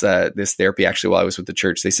find this therapy, actually, while I was with the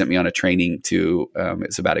church, they sent me on a training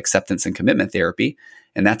it's about acceptance and commitment therapy.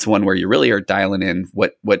 And that's one where you really are dialing in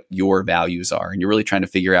what your values are. And you're really trying to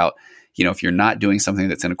figure out, if you're not doing something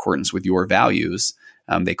that's in accordance with your values,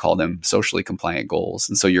 they call them socially compliant goals.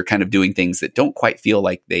 And so you're kind of doing things that don't quite feel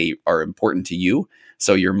like they are important to you.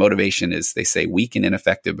 So your motivation is, they say, weak and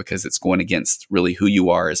ineffective because it's going against really who you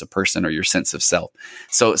are as a person or your sense of self.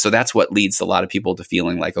 So that's what leads a lot of people to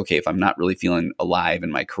feeling like, okay, if I'm not really feeling alive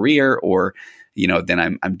in my career, or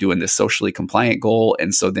then I'm doing this socially compliant goal,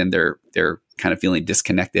 and so then they're kind of feeling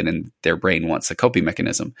disconnected, and their brain wants a coping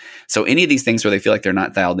mechanism. So any of these things where they feel like they're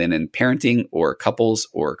not dialed in parenting or couples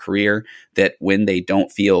or career, that when they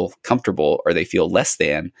don't feel comfortable or they feel less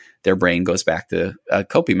than, their brain goes back to a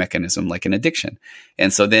coping mechanism like an addiction.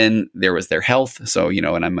 And so then there was their health. So,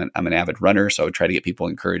 and I'm an avid runner, so I would try to get people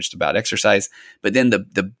encouraged about exercise. But then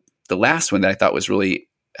the last one that I thought was really,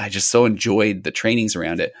 I just so enjoyed the trainings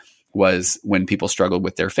around it, was when people struggled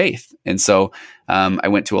with their faith. And so I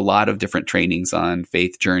went to a lot of different trainings on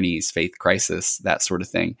faith journeys, faith crisis, that sort of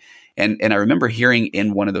thing. And I remember hearing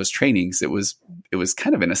in one of those trainings, it was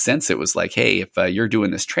kind of, in a sense, it was like, hey, if you're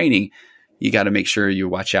doing this training, you got to make sure you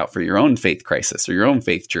watch out for your own faith crisis or your own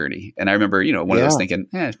faith journey. And I remember, one of those thinking,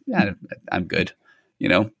 I'm good,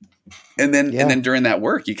 And then during that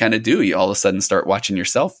work, you kind of do, you all of a sudden start watching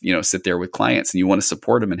yourself, sit there with clients, and you want to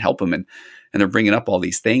support them and help them. And they're bringing up all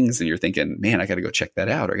these things, and you're thinking, man, I got to go check that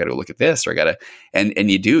out, or I got to go look at this, or I got to,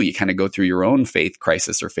 and you kind of go through your own faith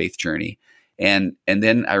crisis or faith journey. And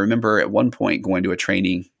then I remember at one point going to a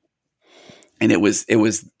training, and it was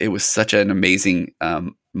such an amazing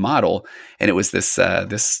model. And it was this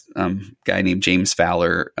guy named James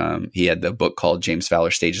Fowler. He had the book called James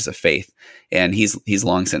Fowler Stages of Faith, and he's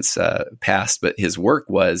long since passed. But his work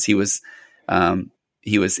was, he was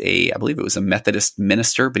I believe it was a Methodist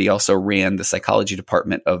minister, but he also ran the psychology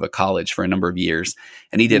department of a college for a number of years.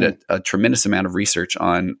 And he did a tremendous amount of research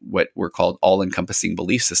on what were called all-encompassing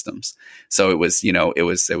belief systems. So it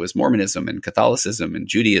was Mormonism and Catholicism and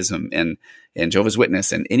Judaism and Jehovah's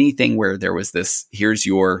Witness, and anything where there was this, here's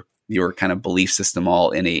your kind of belief system all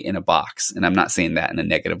in a box. And I'm not saying that in a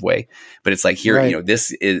negative way, but it's like, here, right, this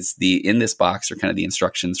is in this box are kind of the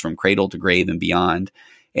instructions from cradle to grave and beyond.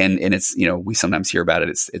 And it's, we sometimes hear about it.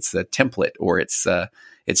 It's the template, or it's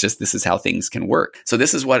just, this is how things can work. So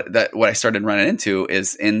this is what I started running into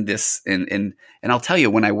is in this, and I'll tell you,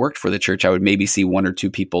 when I worked for the church, I would maybe see 1 or 2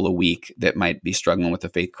 people a week that might be struggling with a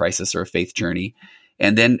faith crisis or a faith journey.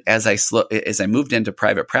 And then as I moved into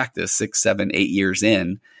private practice, 6, 7, 8 years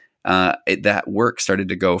in, that work started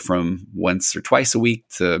to go from once or twice a week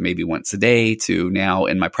to maybe once a day, to now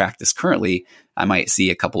in my practice currently, I might see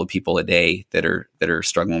a couple of people a day that are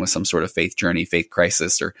struggling with some sort of faith journey, faith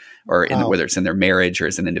crisis, or whether it's in their marriage or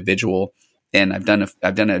as an individual. and I've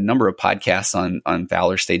done a number of podcasts on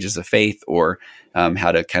Fowler stages of faith, or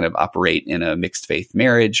how to kind of operate in a mixed faith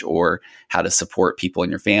marriage, or how to support people in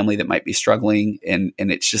your family that might be struggling. And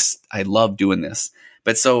it's just, I love doing this.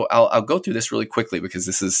 But so I'll go through this really quickly,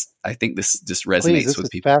 because I think this just resonates with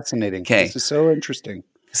people. Fascinating. Okay. This is so interesting.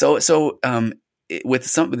 So with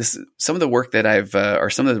some of the work that I've, or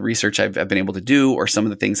some of the research I've been able to do, or some of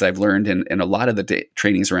the things I've learned in a lot of the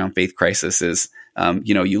trainings around faith crisis is,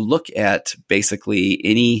 you look at basically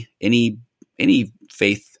any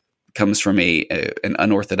faith comes from an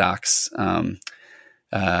unorthodox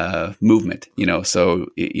movement. So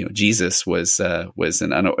Jesus was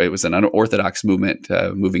an unorthodox movement,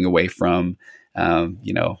 moving away from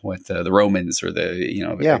the Romans, or any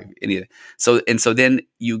of that. So then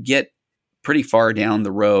you get pretty far down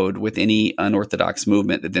the road with any unorthodox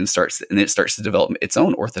movement that then starts to develop its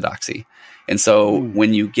own orthodoxy. And so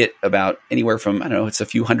when you get about anywhere from, I don't know, it's a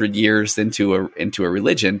few hundred years into a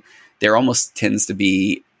religion, there almost tends to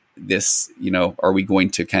be this, are we going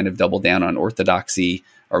to kind of double down on orthodoxy?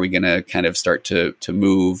 Are we going to kind of start to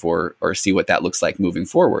move or see what that looks like moving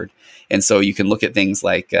forward? And so you can look at things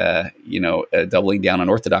like, doubling down on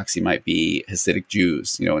orthodoxy might be Hasidic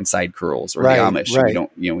Jews, and side curls, or the Amish. Right.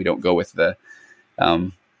 We don't go with the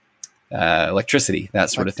electricity, that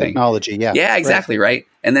sort of thing. Technology, yeah. Yeah, exactly, right.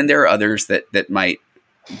 And then there are others that might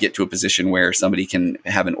get to a position where somebody can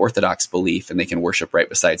have an orthodox belief and they can worship right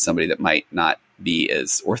beside somebody that might not be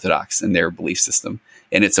as orthodox in their belief system.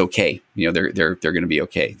 And it's okay. They're going to be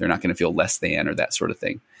okay. They're not going to feel less than, or that sort of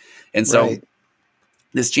thing. And so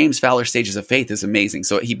this James Fowler Stages of Faith is amazing.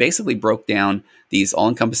 So he basically broke down these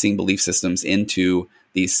all-encompassing belief systems into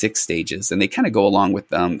these 6 stages. And they kind of go along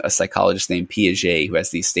with a psychologist named Piaget, who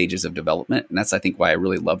has these stages of development. And that's, I think, why I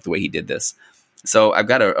really love the way he did this. So I've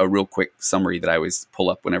got a real quick summary that I always pull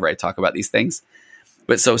up whenever I talk about these things.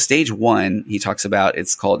 But so stage 1, he talks about,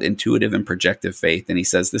 it's called intuitive and projective faith. And he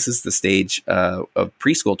says this is the stage of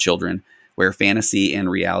preschool children where fantasy and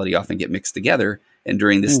reality often get mixed together. And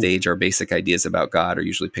during this stage, our basic ideas about God are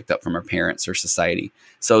usually picked up from our parents or society.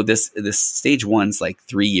 So this stage 1's like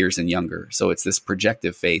 3 years and younger. So it's this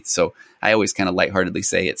projective faith. So I always kind of lightheartedly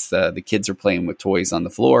say it's the kids are playing with toys on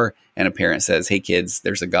the floor, and a parent says, "Hey kids,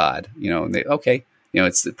 there's a God." And they, okay,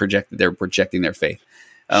 it's they're projecting their faith.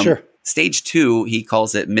 Sure. Stage 2, he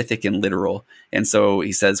calls it mythic and literal. And so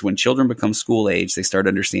he says when children become school age, they start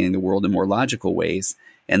understanding the world in more logical ways,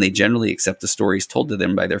 and they generally accept the stories told to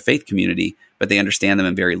them by their faith community, but they understand them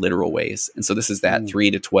in very literal ways. And so this is that 3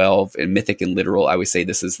 to 12, and mythic and literal. I always say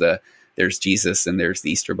this is there's Jesus, and there's the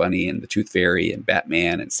Easter Bunny, and the Tooth Fairy, and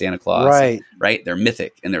Batman, and Santa Claus. Right. Right. They're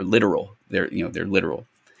mythic and they're literal. They're literal.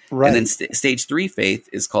 Right. And then stage 3 faith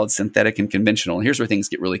is called synthetic and conventional. And here's where things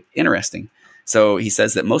get really interesting. So he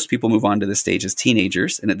says that most people move on to this stage as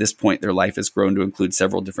teenagers, and at this point, their life has grown to include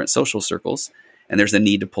several different social circles, and there's a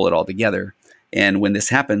need to pull it all together. And when this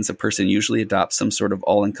happens, a person usually adopts some sort of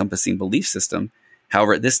all-encompassing belief system.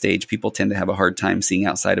 However, at this stage, people tend to have a hard time seeing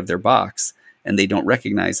outside of their box, and they don't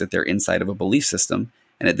recognize that they're inside of a belief system.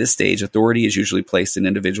 And at this stage, authority is usually placed in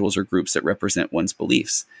individuals or groups that represent one's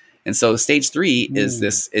beliefs. And so stage 3 is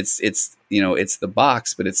this, it's the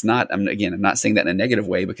box, but it's not, I'm not saying that in a negative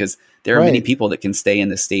way, because there are many people that can stay in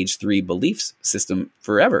the stage 3 belief system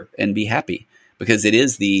forever and be happy, because it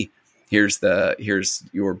is here's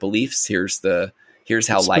your beliefs. Here's how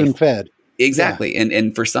it's life fed. Exactly. Yeah.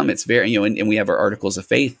 And for some it's very, and we have our articles of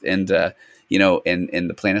faith and the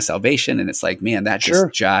plan of salvation. And it's like, man, that just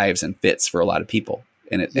jives and fits for a lot of people.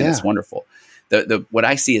 And it's wonderful. What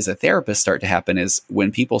I see as a therapist start to happen is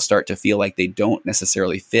when people start to feel like they don't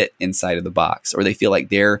necessarily fit inside of the box, or they feel like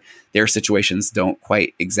their situations don't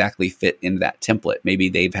quite exactly fit into that template. Maybe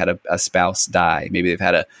they've had a spouse die. Maybe they've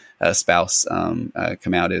had a spouse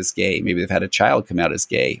come out as gay. Maybe they've had a child come out as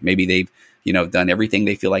gay. Maybe they've done everything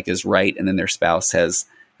they feel like is right, and then their spouse has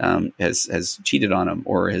cheated on them,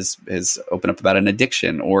 or has opened up about an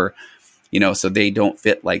addiction, or so they don't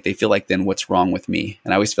fit. Like they feel like, then what's wrong with me?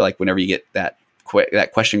 And I always feel like whenever you get that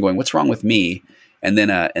question going, what's wrong with me? And then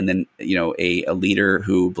a leader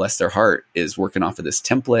who, bless their heart, is working off of this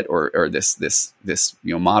template or this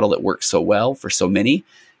model that works so well for so many,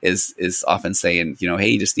 is often saying, hey,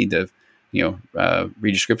 you just need to read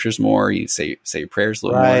your scriptures more. You say your prayers a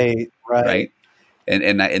little more, right?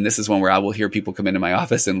 And this is one where I will hear people come into my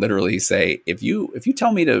office and literally say, if you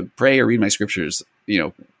tell me to pray or read my scriptures,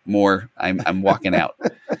 more, I'm walking out.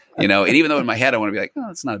 And even though in my head I want to be like, oh,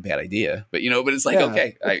 it's not a bad idea, but but it's like,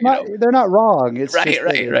 okay, they're not wrong. It's right.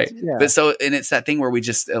 Yeah. But and it's that thing where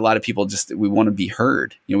a lot of people we want to be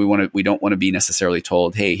heard. We don't want to be necessarily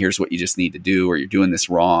told, hey, here's what you just need to do, or you're doing this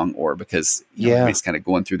wrong, or because everybody's kind of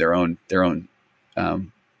going through their own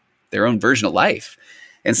version of life.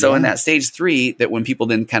 And so in that stage 3, that when people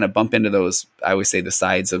then kind of bump into those, I always say the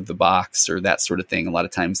sides of the box or that sort of thing, a lot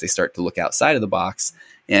of times they start to look outside of the box.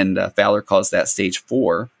 And Fowler calls that stage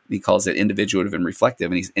 4. He calls it individuative and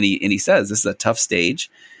reflective. And he says this is a tough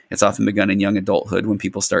stage. It's often begun in young adulthood when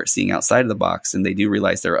people start seeing outside of the box and they do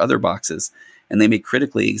realize there are other boxes, and they may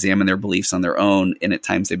critically examine their beliefs on their own. And at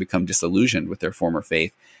times they become disillusioned with their former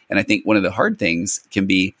faith. And I think one of the hard things can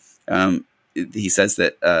be, he says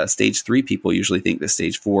that stage 3 people usually think that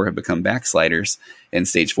stage 4 have become backsliders, and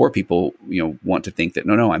stage 4 people, want to think that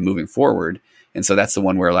no, I'm moving forward. And so that's the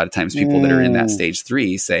one where a lot of times people that are in that stage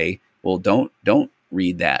 3 say, well, don't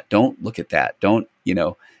read that. Don't look at that. Don't,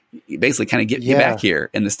 basically kind of get back here.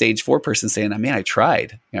 And the stage 4 person saying, man, I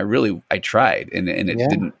tried. I tried.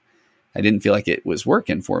 And I didn't feel like it was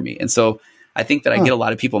working for me. And so I think that I get a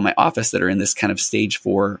lot of people in my office that are in this kind of stage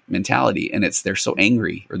 4 mentality, and they're so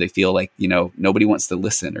angry, or they feel like, nobody wants to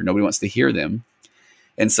listen or nobody wants to hear them.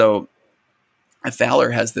 And so Fowler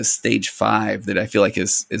has this stage 5 that I feel like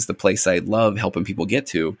is the place I love helping people get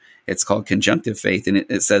to. It's called conjunctive faith. And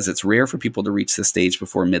it says it's rare for people to reach this stage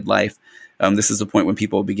before midlife. This is the point when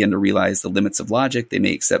people begin to realize the limits of logic. They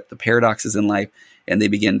may accept the paradoxes in life, and they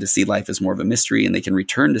begin to see life as more of a mystery, and they can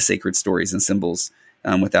return to sacred stories and symbols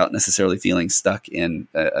without necessarily feeling stuck in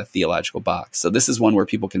a theological box. So this is one where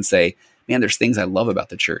people can say, man, there's things I love about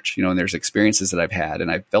the church, and there's experiences that I've had, and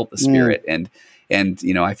I've felt the Spirit. And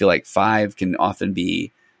I feel like 5 can often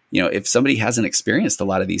be, if somebody hasn't experienced a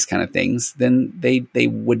lot of these kind of things, then they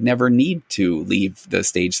would never need to leave the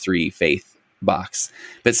stage 3 faith box.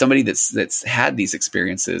 But somebody that's had these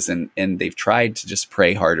experiences and they've tried to just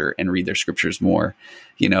pray harder and read their scriptures more,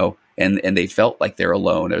 and they felt like they're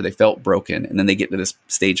alone, or they felt broken. And then they get to this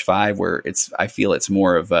stage 5 where I feel it's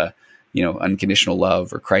more of a, unconditional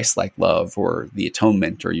love or Christ-like love or the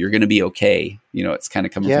atonement, or you're going to be okay. It's kind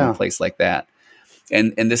of coming from a place like that.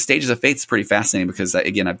 And the stages of faith is pretty fascinating because,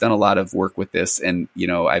 again, I've done a lot of work with this, and,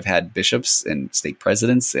 I've had bishops and stake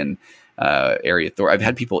presidents and area authority. I've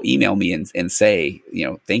had people email me and say,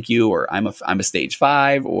 thank you, or I'm a stage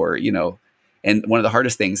 5, or, and one of the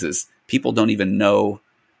hardest things is people don't even know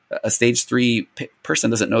a stage 3 person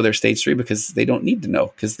doesn't know they're stage 3 because they don't need to know,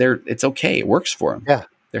 because it's okay. It works for them. Yeah.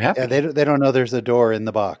 They're happy. Yeah, they don't know there's a door in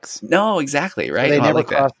the box. No, exactly. Right. So they never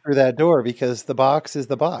cross through that door because the box is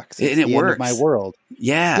the box. It's and it works. End of my world.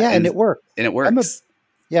 Yeah. Yeah. And it works. And it works.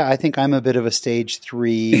 I think I'm a bit of a stage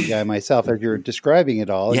 3 guy myself, as you're describing it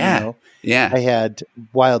all. Yeah. I had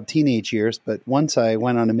wild teenage years, but once I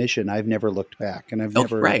went on a mission, I've never looked back, and I've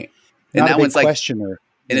never, right. And that one's questioner.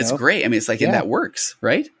 And it's great. I mean, it's like, and that works,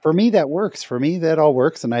 right? For me, that works. For me, that all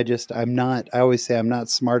works. And I always say I'm not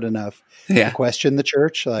smart enough to question the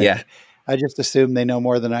church. I just assume they know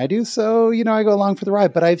more than I do. So, I go along for the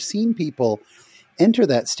ride. But I've seen people enter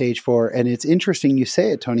that stage 4. And it's interesting you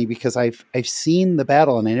say it, Tony, because I've seen the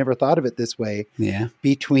battle, and I never thought of it this way,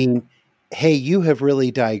 between, hey, you have really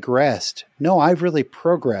digressed. No, I've really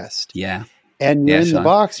progressed. Yeah. And you're in the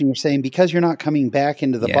box, and you're saying, because you're not coming back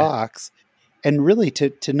into the box, and really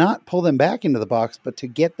to not pull them back into the box, but to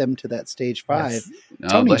get them to that stage 5. Yes. No,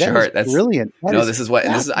 Tony, bless your heart. That's brilliant.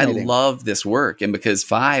 I love this work. And because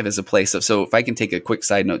 5 is a place of, so if I can take a quick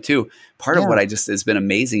side note too, part of what has been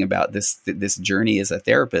amazing about this journey as a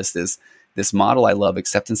therapist is this model I love,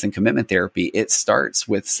 acceptance and commitment therapy. It starts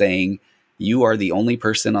with saying, you are the only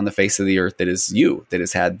person on the face of the earth that is you, that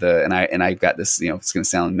has had I've got this, it's going to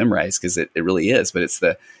sound memorized because it really is, but it's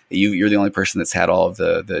you're the only person that's had all of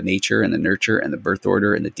the nature and the nurture and the birth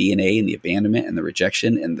order and the DNA and the abandonment and the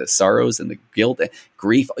rejection and the sorrows and the guilt and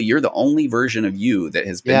grief. You're the only version of you that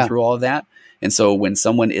has been through all of that. And so when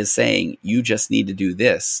someone is saying, you just need to do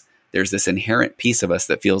this, there's this inherent piece of us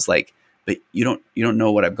that feels like, but you don't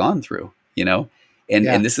know what I've gone through,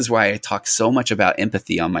 And this is why I talk so much about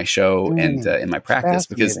empathy on my show and in my practice,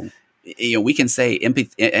 because we can say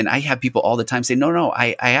empathy, and I have people all the time say, no,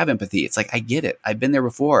 I have empathy. It's like, I get it. I've been there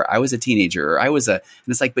before. I was a teenager, or and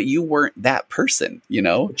it's like, but you weren't that person,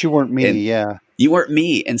 But you weren't me. You weren't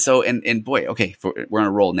me. And so, and boy, okay, we're on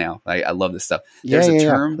a roll now. I love this stuff. There's a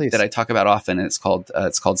term that I talk about often, and it's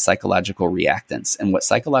called psychological reactance. And what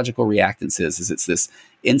psychological reactance is it's this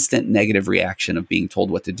instant negative reaction of being told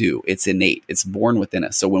what to do. It's innate. It's born within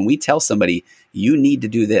us. So when we tell somebody, you need to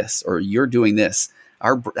do this, or you're doing this,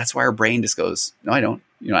 that's why our brain just goes, no, I don't.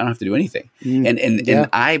 I don't have to do anything. And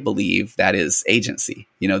I believe that is agency.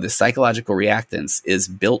 The psychological reactance is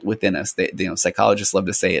built within us. Psychologists love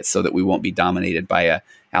to say it so that we won't be dominated by a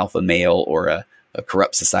alpha male or a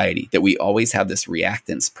corrupt society, that we always have this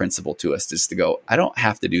reactance principle to us, just to go, I don't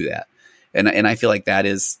have to do that. And I feel like that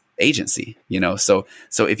is agency, so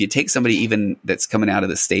if you take somebody even that's coming out of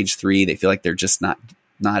the stage 3, they feel like they're just not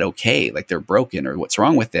okay, like they're broken or what's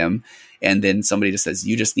wrong with them. And then somebody just says,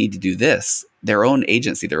 you just need to do this. Their own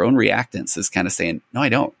agency, their own reactance is kind of saying, no, I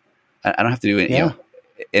don't have to do it.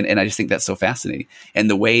 And I just think that's so fascinating.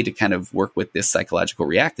 And the way to kind of work with this psychological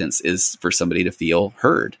reactance is for somebody to feel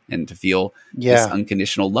heard and to feel this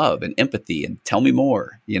unconditional love and empathy and tell me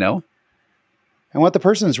more, And what the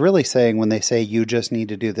person is really saying when they say, you just need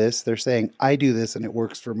to do this, they're saying, I do this and it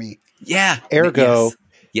works for me. Yeah. Ergo,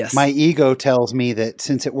 yes. My ego tells me that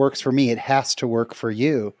since it works for me, it has to work for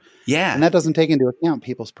you. Yeah. And that doesn't take into account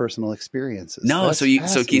people's personal experiences. No. That's so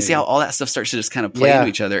can you see how all that stuff starts to just kind of play into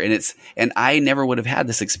each other? And I never would have had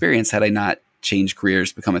this experience had I not changed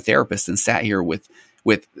careers, become a therapist, and sat here with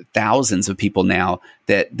thousands of people now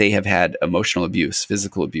that they have had emotional abuse,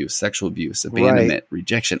 physical abuse, sexual abuse, abandonment,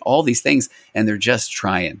 rejection, all these things. And they're just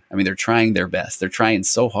trying. I mean, they're trying their best. They're trying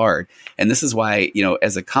so hard. And this is why,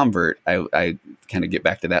 as a convert, I kind of get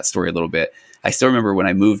back to that story a little bit. I still remember when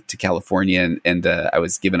I moved to California and I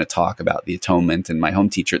was given a talk about the atonement, and my home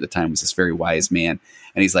teacher at the time was this very wise man.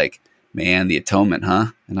 And he's like, man, the atonement,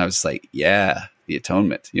 huh? And I was like, yeah, the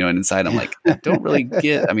atonement, and inside I'm like, I don't really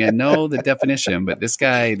get, I know the definition, but this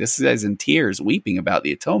guy's in tears weeping about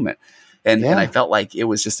the atonement. And I felt like it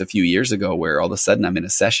was just a few years ago where all of a sudden I'm in a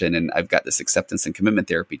session and I've got this acceptance and commitment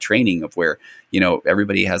therapy training of where,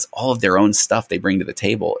 everybody has all of their own stuff they bring to the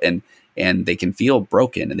table, and they can feel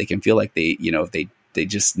broken and they can feel like they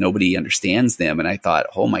just, nobody understands them. And I thought,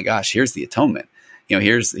 oh my gosh, here's the atonement.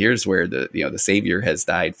 Here's where the Savior has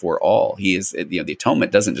died for all. He is, the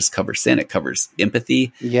atonement doesn't just cover sin. It covers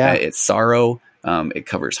empathy. It's sorrow. It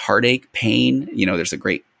covers heartache, pain. There's a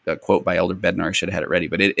great quote by Elder Bednar. I should have had it ready,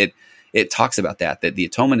 but it talks about that the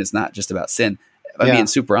atonement is not just about sin. Being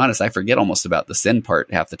super honest, I forget almost about the sin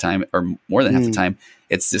part half the time, or more than half the time.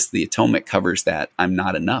 It's just the atonement covers that I'm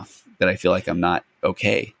not enough, that I feel like I'm not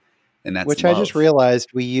okay. And that's which love. I just realized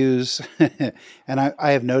we use, and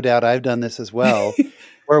I have no doubt I've done this as well,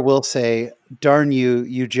 where we'll say, darn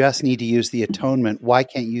you just need to use the atonement. Why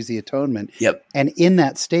can't you use the atonement? Yep. And in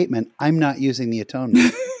that statement, I'm not using the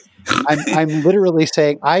atonement. I'm literally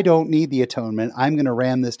saying, I don't need the atonement. I'm going to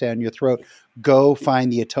ram this down your throat. Go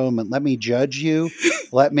find the atonement. Let me judge you.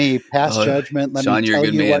 Let me pass judgment. Let Sean, me tell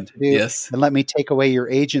you what to do. Yes. And let me take away your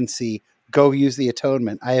agency. Go use the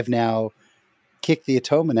atonement. I have now kicked the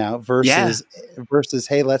atonement out versus,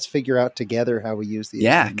 hey, let's figure out together how we use the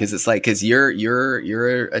atonement. Because it's like, because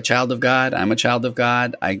you're a child of God. I'm a child of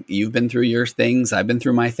God. You've been through your things. I've been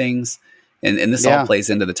through my things. And this all plays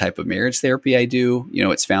into the type of marriage therapy I do.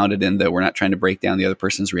 It's founded in we're not trying to break down the other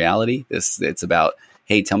person's reality. It's about,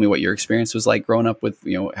 hey, tell me what your experience was like growing up with,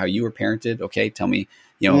 how you were parented. Okay. Tell me,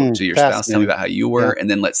 to your spouse, tell me about how you were. And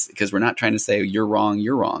then because we're not trying to say you're wrong.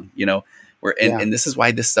 And this is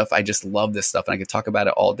why this stuff, I just love this stuff. And I could talk about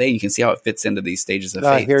it all day. You can see how it fits into these stages of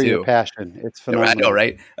faith. I hear your passion. It's phenomenal. I know,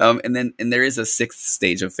 right? And there is a sixth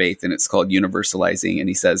stage of faith, and it's called universalizing. And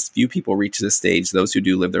he says, few people reach this stage. Those who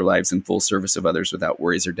do live their lives in full service of others without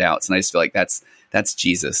worries or doubts. And I just feel like that's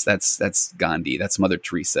Jesus. That's Gandhi. That's Mother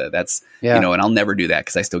Teresa. That's, and I'll never do that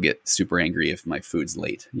because I still get super angry if my food's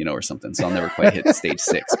late, or something. So I'll never quite hit stage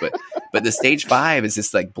 6. But the stage 5 is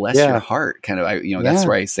just like, bless your heart. Kind of, that's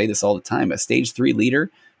where I say this all the time. A stage 3 leader,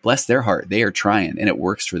 bless their heart. They are trying and it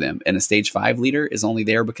works for them. And a stage 5 leader is only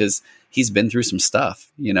there because he's been through some stuff,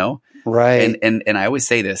 Right. And I always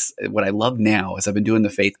say this, what I love now is I've been doing the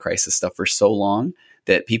faith crisis stuff for so long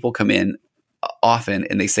that people come in often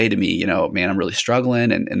and they say to me, man, I'm really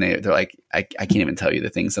struggling. And they're like, I can't even tell you the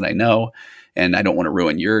things that I know. And I don't want to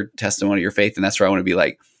ruin your testimony, your faith. And that's where I want to be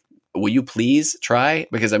like, will you please try?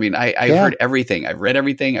 Because I've heard everything. I've read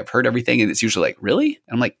everything. I've heard everything. And it's usually like, really?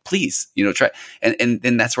 And I'm like, please, try. And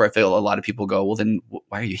then that's where I feel a lot of people go, well, then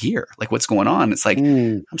why are you here? Like, what's going on? It's like,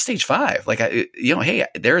 I'm stage 5. Like, hey,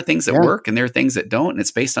 there are things that work and there are things that don't. And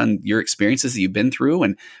it's based on your experiences that you've been through,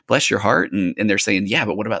 and bless your heart. And they're saying, yeah,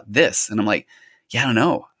 but what about this? And I'm like, yeah, I don't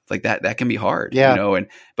know. Like that can be hard,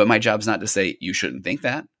 but my job's not to say you shouldn't think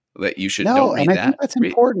that. that you should No, don't read and I that. think that's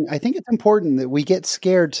important. I think it's important that we get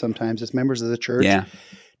scared sometimes as members of the church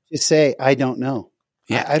to say, I don't know.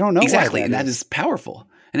 Yeah, I don't know exactly. why And that is powerful.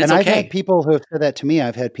 And it's I've okay. had people who have said that to me.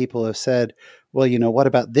 I've had people who have said, well, what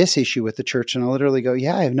about this issue with the church? And I'll literally go,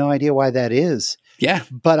 yeah, I have no idea why that is. Yeah.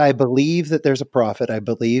 But I believe that there's a prophet. I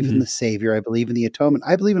believe in the Savior. I believe in the atonement.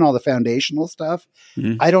 I believe in all the foundational stuff.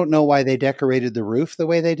 I don't know why they decorated the roof the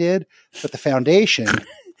way they did, but the foundation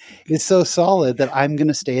is so solid that I'm going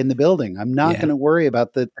to stay in the building. I'm not going to worry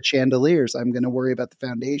about the chandeliers. I'm going to worry about the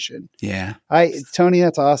foundation. Yeah. Tony,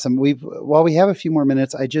 that's awesome. While we have a few more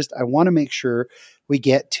minutes, I want to make sure we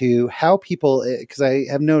get to how people, because I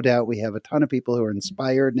have no doubt we have a ton of people who are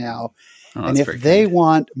inspired now. And if they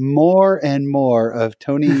want more and more of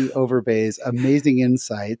Tony Overbay's amazing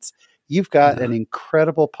insights, you've got an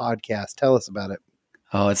incredible podcast. Tell us about it.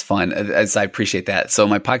 Oh, it's fun. I appreciate that. So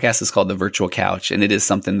my podcast is called The Virtual Couch, and it is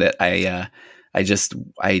something that I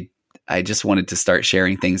just wanted to start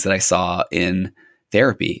sharing things that I saw in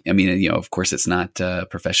therapy. I mean, of course, it's not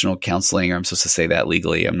professional counseling, or I'm supposed to say that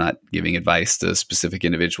legally. I'm not giving advice to specific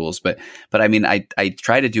individuals, but I mean, I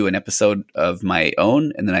try to do an episode of my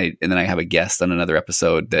own, and then I have a guest on another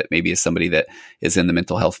episode that maybe is somebody that is in the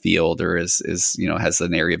mental health field or is has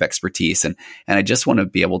an area of expertise, and I just want to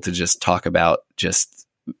be able to just talk about just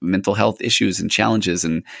mental health issues and challenges,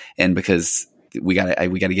 and because we got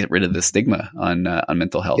to get rid of the stigma on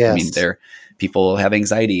mental health. Yes. I mean, people have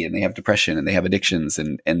anxiety and they have depression and they have addictions,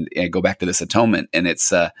 and I go back to this atonement, and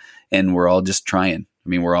it's and we're all just trying. I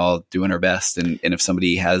mean, we're all doing our best, and if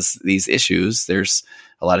somebody has these issues, there's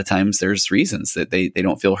a lot of times there's reasons that they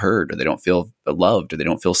don't feel heard, or they don't feel loved, or they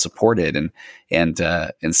don't feel supported, and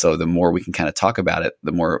so the more we can kind of talk about it,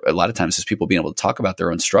 the more, a lot of times, just people being able to talk about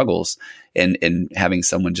their own struggles, and having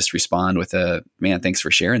someone just respond with a, man, thanks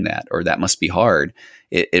for sharing that, or that must be hard.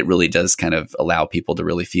 It really does kind of allow people to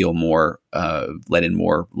really feel more, let in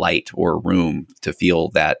more light or room to feel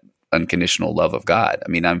that unconditional love of God. I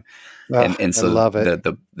mean, so I love it.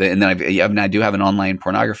 And then I do have an online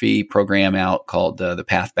pornography program out called The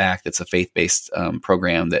Path Back. That's a faith-based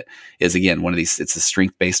program that is, again, one of these. It's a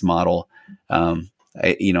strength-based model. I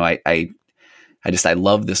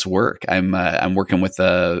love this work. I'm working with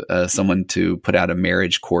someone to put out a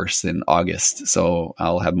marriage course in August, so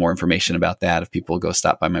I'll have more information about that if people go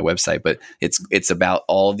stop by my website. But it's about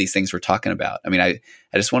all of these things we're talking about. I mean, I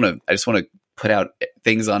just want to put out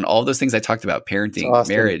things on all those things I talked about: parenting,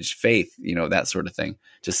 awesome, marriage, faith, that sort of thing,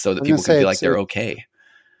 just so that people can feel like they're okay.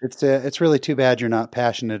 It's really too bad you're not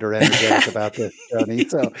passionate or energetic about this, Tony.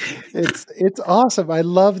 So it's awesome. I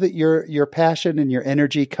love that your passion and your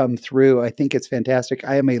energy come through. I think it's fantastic.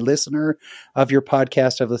 I am a listener of your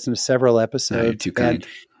podcast. I've listened to several episodes. You're too kind.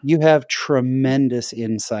 You have tremendous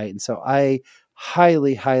insight, and so I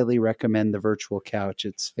highly, highly recommend The Virtual Couch.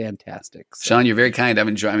 It's fantastic. So. Sean, you're very kind. I'm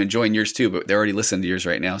enjoying yours too, but they're already listening to yours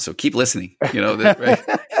right now. So keep listening. Right?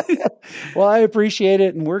 Well, I appreciate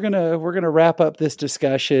it. And we're going to wrap up this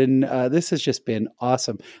discussion. This has just been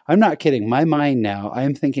awesome. I'm not kidding. My mind now,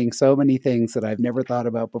 I'm thinking so many things that I've never thought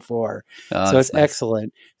about before. So it's nice.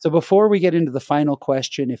 Excellent. So before we get into the final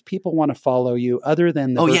question, if people want to follow you other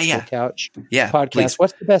than the Virtual Couch podcast, please.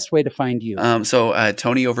 What's the best way to find you? So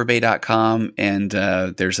TonyOverbay.com, and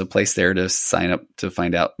there's a place there to sign up to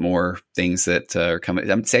find out more things that are coming.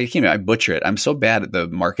 I'm saying, I butcher it. I'm so bad at the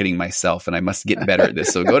marketing myself, and I must get better at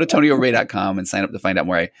this. So go to TonyOverbay.com and sign up to find out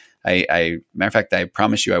more. Matter of fact, I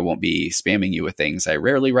promise you I won't be spamming you with things. I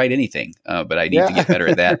rarely write anything, but I need to get better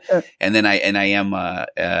at that. And then I am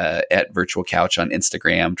at Virtual Couch on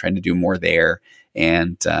Instagram, trying to do more there.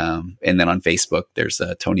 And then on Facebook, there's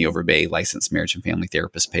a Tony Overbay licensed marriage and family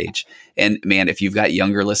therapist page. And man, if you've got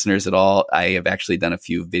younger listeners at all, I have actually done a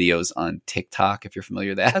few videos on TikTok, if you're familiar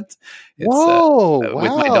with that. It's, wow.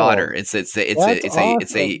 With my daughter. It's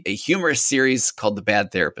a humorous series called The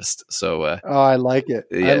Bad Therapist. So I like it.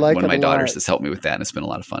 Yeah, one of my daughters has helped me with that, and it's been a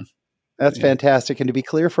lot of fun. That's fantastic. And to be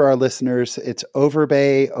clear for our listeners, it's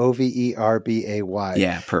Overbay, Overbay.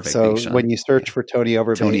 Yeah, perfect. So Thanks, Sean. When you search for Tony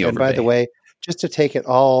Overbay, and by the way, just to take it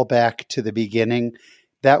all back to the beginning,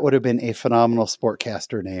 that would have been a phenomenal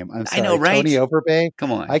sportcaster name. I'm sorry, I know, right? Tony Overbay.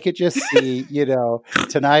 Come on. I could just see,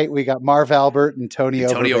 tonight we got Marv Albert and Tony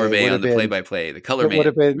Overbay. Tony Overbay on the play-by-play, the color man.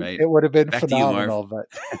 It would have been Back phenomenal. But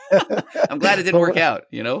I'm glad it didn't work out,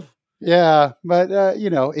 Yeah, but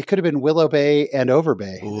it could have been Willow Bay and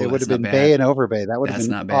Overbay. Ooh, it would have been Bay and Overbay. That would have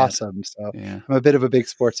been awesome. So yeah. I'm a bit of a big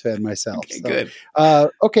sports fan myself. Okay, good.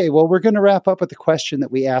 Okay, well, we're going to wrap up with the question that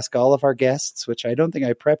we ask all of our guests, which I don't think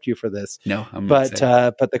I prepped you for this. No, but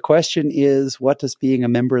the question is, what does being a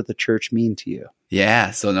member of the church mean to you?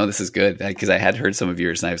 Yeah. So no, this is good because I had heard some of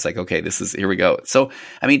yours and I was like, okay, here we go. So,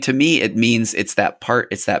 I mean, to me, it means it's that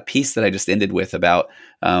piece that I just ended with about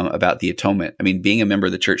the atonement. I mean, being a member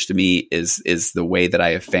of the church to me is the way that I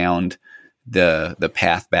have found the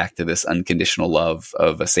path back to this unconditional love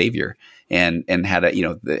of a savior. And had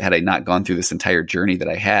I not gone through this entire journey that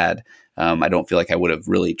I had, I don't feel like I would have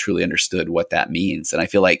really truly understood what that means. And I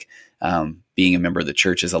feel like, being a member of the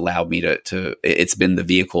church has allowed me it's been the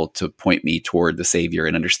vehicle to point me toward the Savior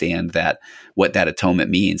and understand what that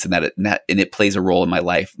atonement means, and it plays a role in my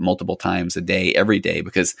life multiple times a day, every day,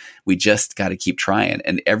 because we just got to keep trying.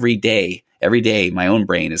 And every day, my own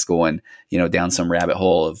brain is going, down some rabbit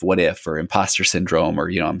hole of what if, or imposter syndrome, or,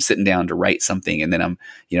 I'm sitting down to write something. And then I'm,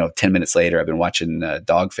 10 minutes later, I've been watching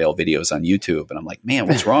dog fail videos on YouTube, and I'm like, man,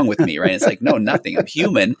 what's wrong with me? Right. It's like, no, nothing. I'm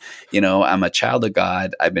human. I'm a child of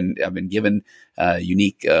God. I've been given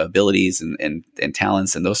unique abilities and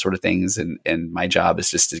talents and those sort of things. And my job is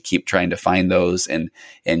just to keep trying to find those and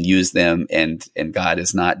use them. And God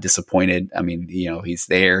is not disappointed. I mean, he's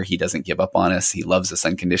there. He doesn't give up on us. He loves us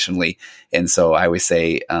unconditionally. And so I always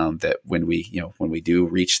say that when we do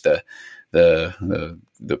reach the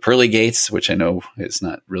pearly gates, which I know is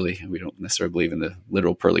not really, we don't necessarily believe in the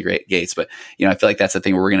literal pearly gates, but I feel like that's the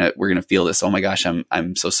thing where we're gonna feel this. Oh my gosh,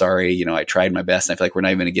 I'm so sorry. I tried my best, and I feel like we're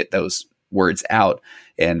not even gonna get those words out,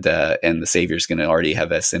 and the Savior's going to already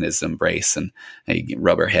have us in his embrace, and you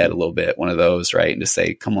rub our head a little bit, one of those, right, and just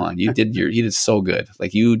say, "Come on, you did so good.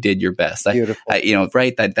 Like, you did your best."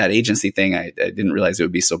 Right? That agency thing, I didn't realize it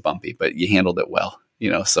would be so bumpy, but you handled it well.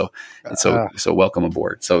 So welcome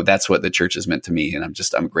aboard. So that's what the church has meant to me, and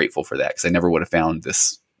I'm grateful for that, because I never would have found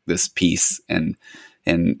this peace and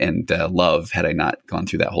love had I not gone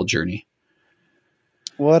through that whole journey.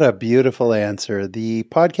 What a beautiful answer. The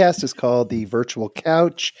podcast is called The Virtual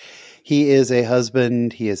Couch. He is a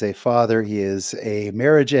husband. He is a father. He is a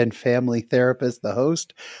marriage and family therapist, the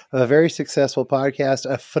host of a very successful podcast,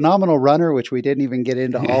 a phenomenal runner, which we didn't even get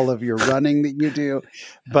into all of your running that you do,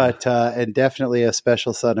 but and definitely a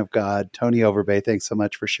special son of God. Tony Overbay, thanks so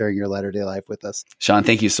much for sharing your Latter-day Life with us. Sean,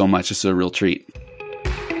 thank you so much. This is a real treat.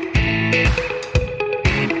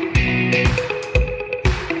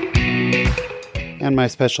 And my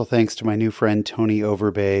special thanks to my new friend, Tony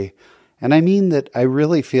Overbay. And I mean that I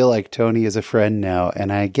really feel like Tony is a friend now,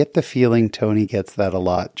 and I get the feeling Tony gets that a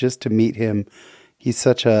lot. Just to meet him, he's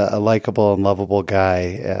such a likable and lovable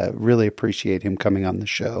guy. Really appreciate him coming on the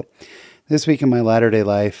show. This week in my Latter-day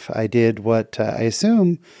Life, I did what I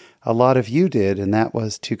assume a lot of you did, and that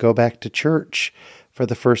was to go back to church for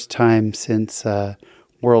the first time since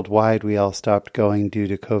worldwide we all stopped going due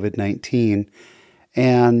to COVID-19.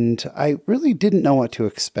 And I really didn't know what to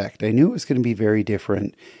expect. I knew it was going to be very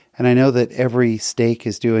different. And I know that every stake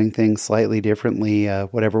is doing things slightly differently,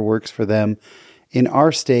 whatever works for them. In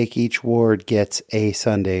our stake, each ward gets a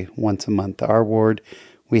Sunday once a month. Our ward,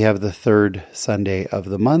 we have the third Sunday of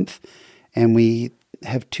the month. And we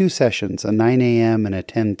have two sessions, a 9 a.m. and a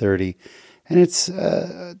 10:30. And it's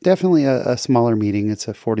definitely a smaller meeting. It's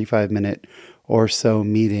a 45-minute or so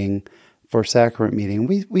meeting for sacrament meeting.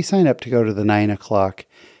 We signed up to go to the 9 o'clock.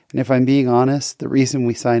 And if I'm being honest, the reason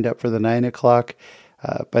we signed up for the 9 o'clock,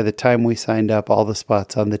 by the time we signed up, all the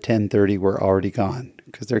spots on the 10:30 were already gone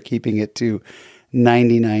because they're keeping it to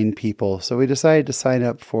 99 people. So we decided to sign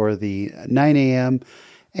up for the 9 a.m.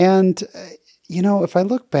 And, if I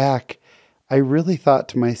look back, I really thought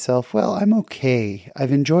to myself, well, I'm okay.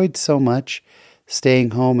 I've enjoyed so much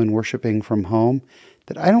staying home and worshiping from home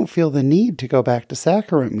that I don't feel the need to go back to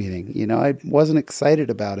sacrament meeting. I wasn't excited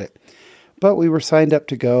about it. But we were signed up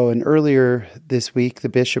to go, and earlier this week, the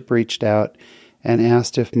bishop reached out and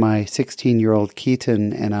asked if my 16-year-old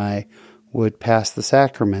Keaton and I would pass the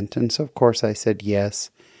sacrament. And so, of course, I said yes.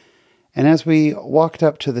 And as we walked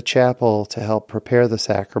up to the chapel to help prepare the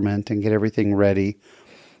sacrament and get everything ready,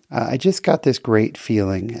 I just got this great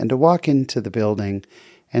feeling. And to walk into the building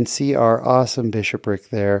and see our awesome bishopric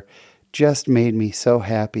there just made me so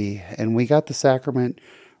happy. And we got the sacrament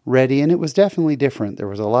ready, and it was definitely different. There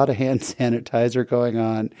was a lot of hand sanitizer going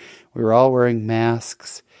on. We were all wearing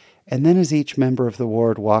masks. And then as each member of the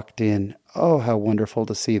ward walked in, oh, how wonderful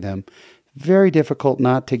to see them. Very difficult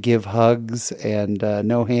not to give hugs and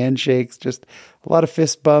no handshakes, just a lot of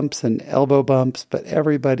fist bumps and elbow bumps, but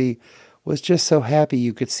everybody was just so happy.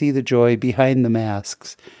 You could see the joy behind the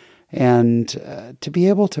masks. And to be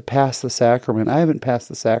able to pass the sacrament, I haven't passed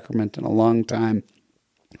the sacrament in a long time,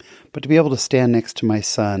 but to be able to stand next to my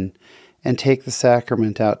son and take the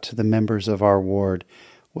sacrament out to the members of our ward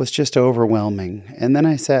was just overwhelming. And then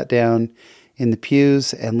I sat down in the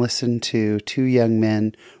pews and listened to two young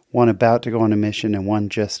men, one about to go on a mission and one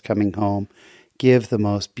just coming home, give the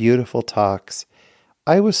most beautiful talks.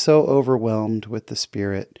 I was so overwhelmed with the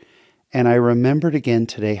Spirit, and I remembered again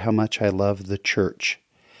today how much I love the church.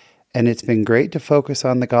 And it's been great to focus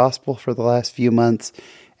on the gospel for the last few months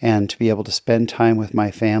and to be able to spend time with my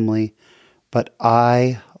family. But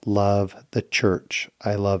I love the church.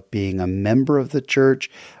 I love being a member of the church.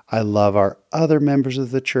 I love our other members of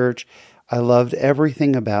the church. I loved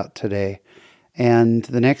everything about today. And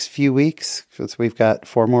the next few weeks, because we've got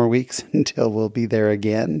 4 more weeks until we'll be there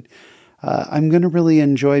again, I'm going to really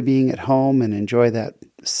enjoy being at home and enjoy that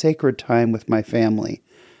sacred time with my family.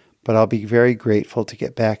 But I'll be very grateful to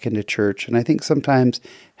get back into church. And I think sometimes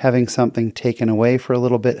having something taken away for a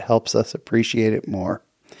little bit helps us appreciate it more.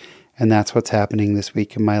 And that's what's happening this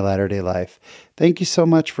week in my Latter-day Life. Thank you so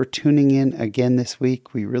much for tuning in again this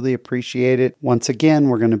week. We really appreciate it. Once again,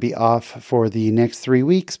 we're going to be off for the next 3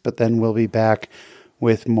 weeks, but then we'll be back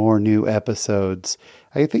with more new episodes.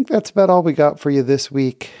 I think that's about all we got for you this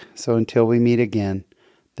week. So until we meet again,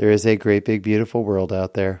 there is a great, big, beautiful world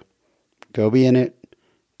out there. Go be in it,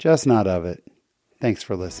 just not of it. Thanks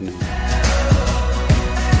for listening.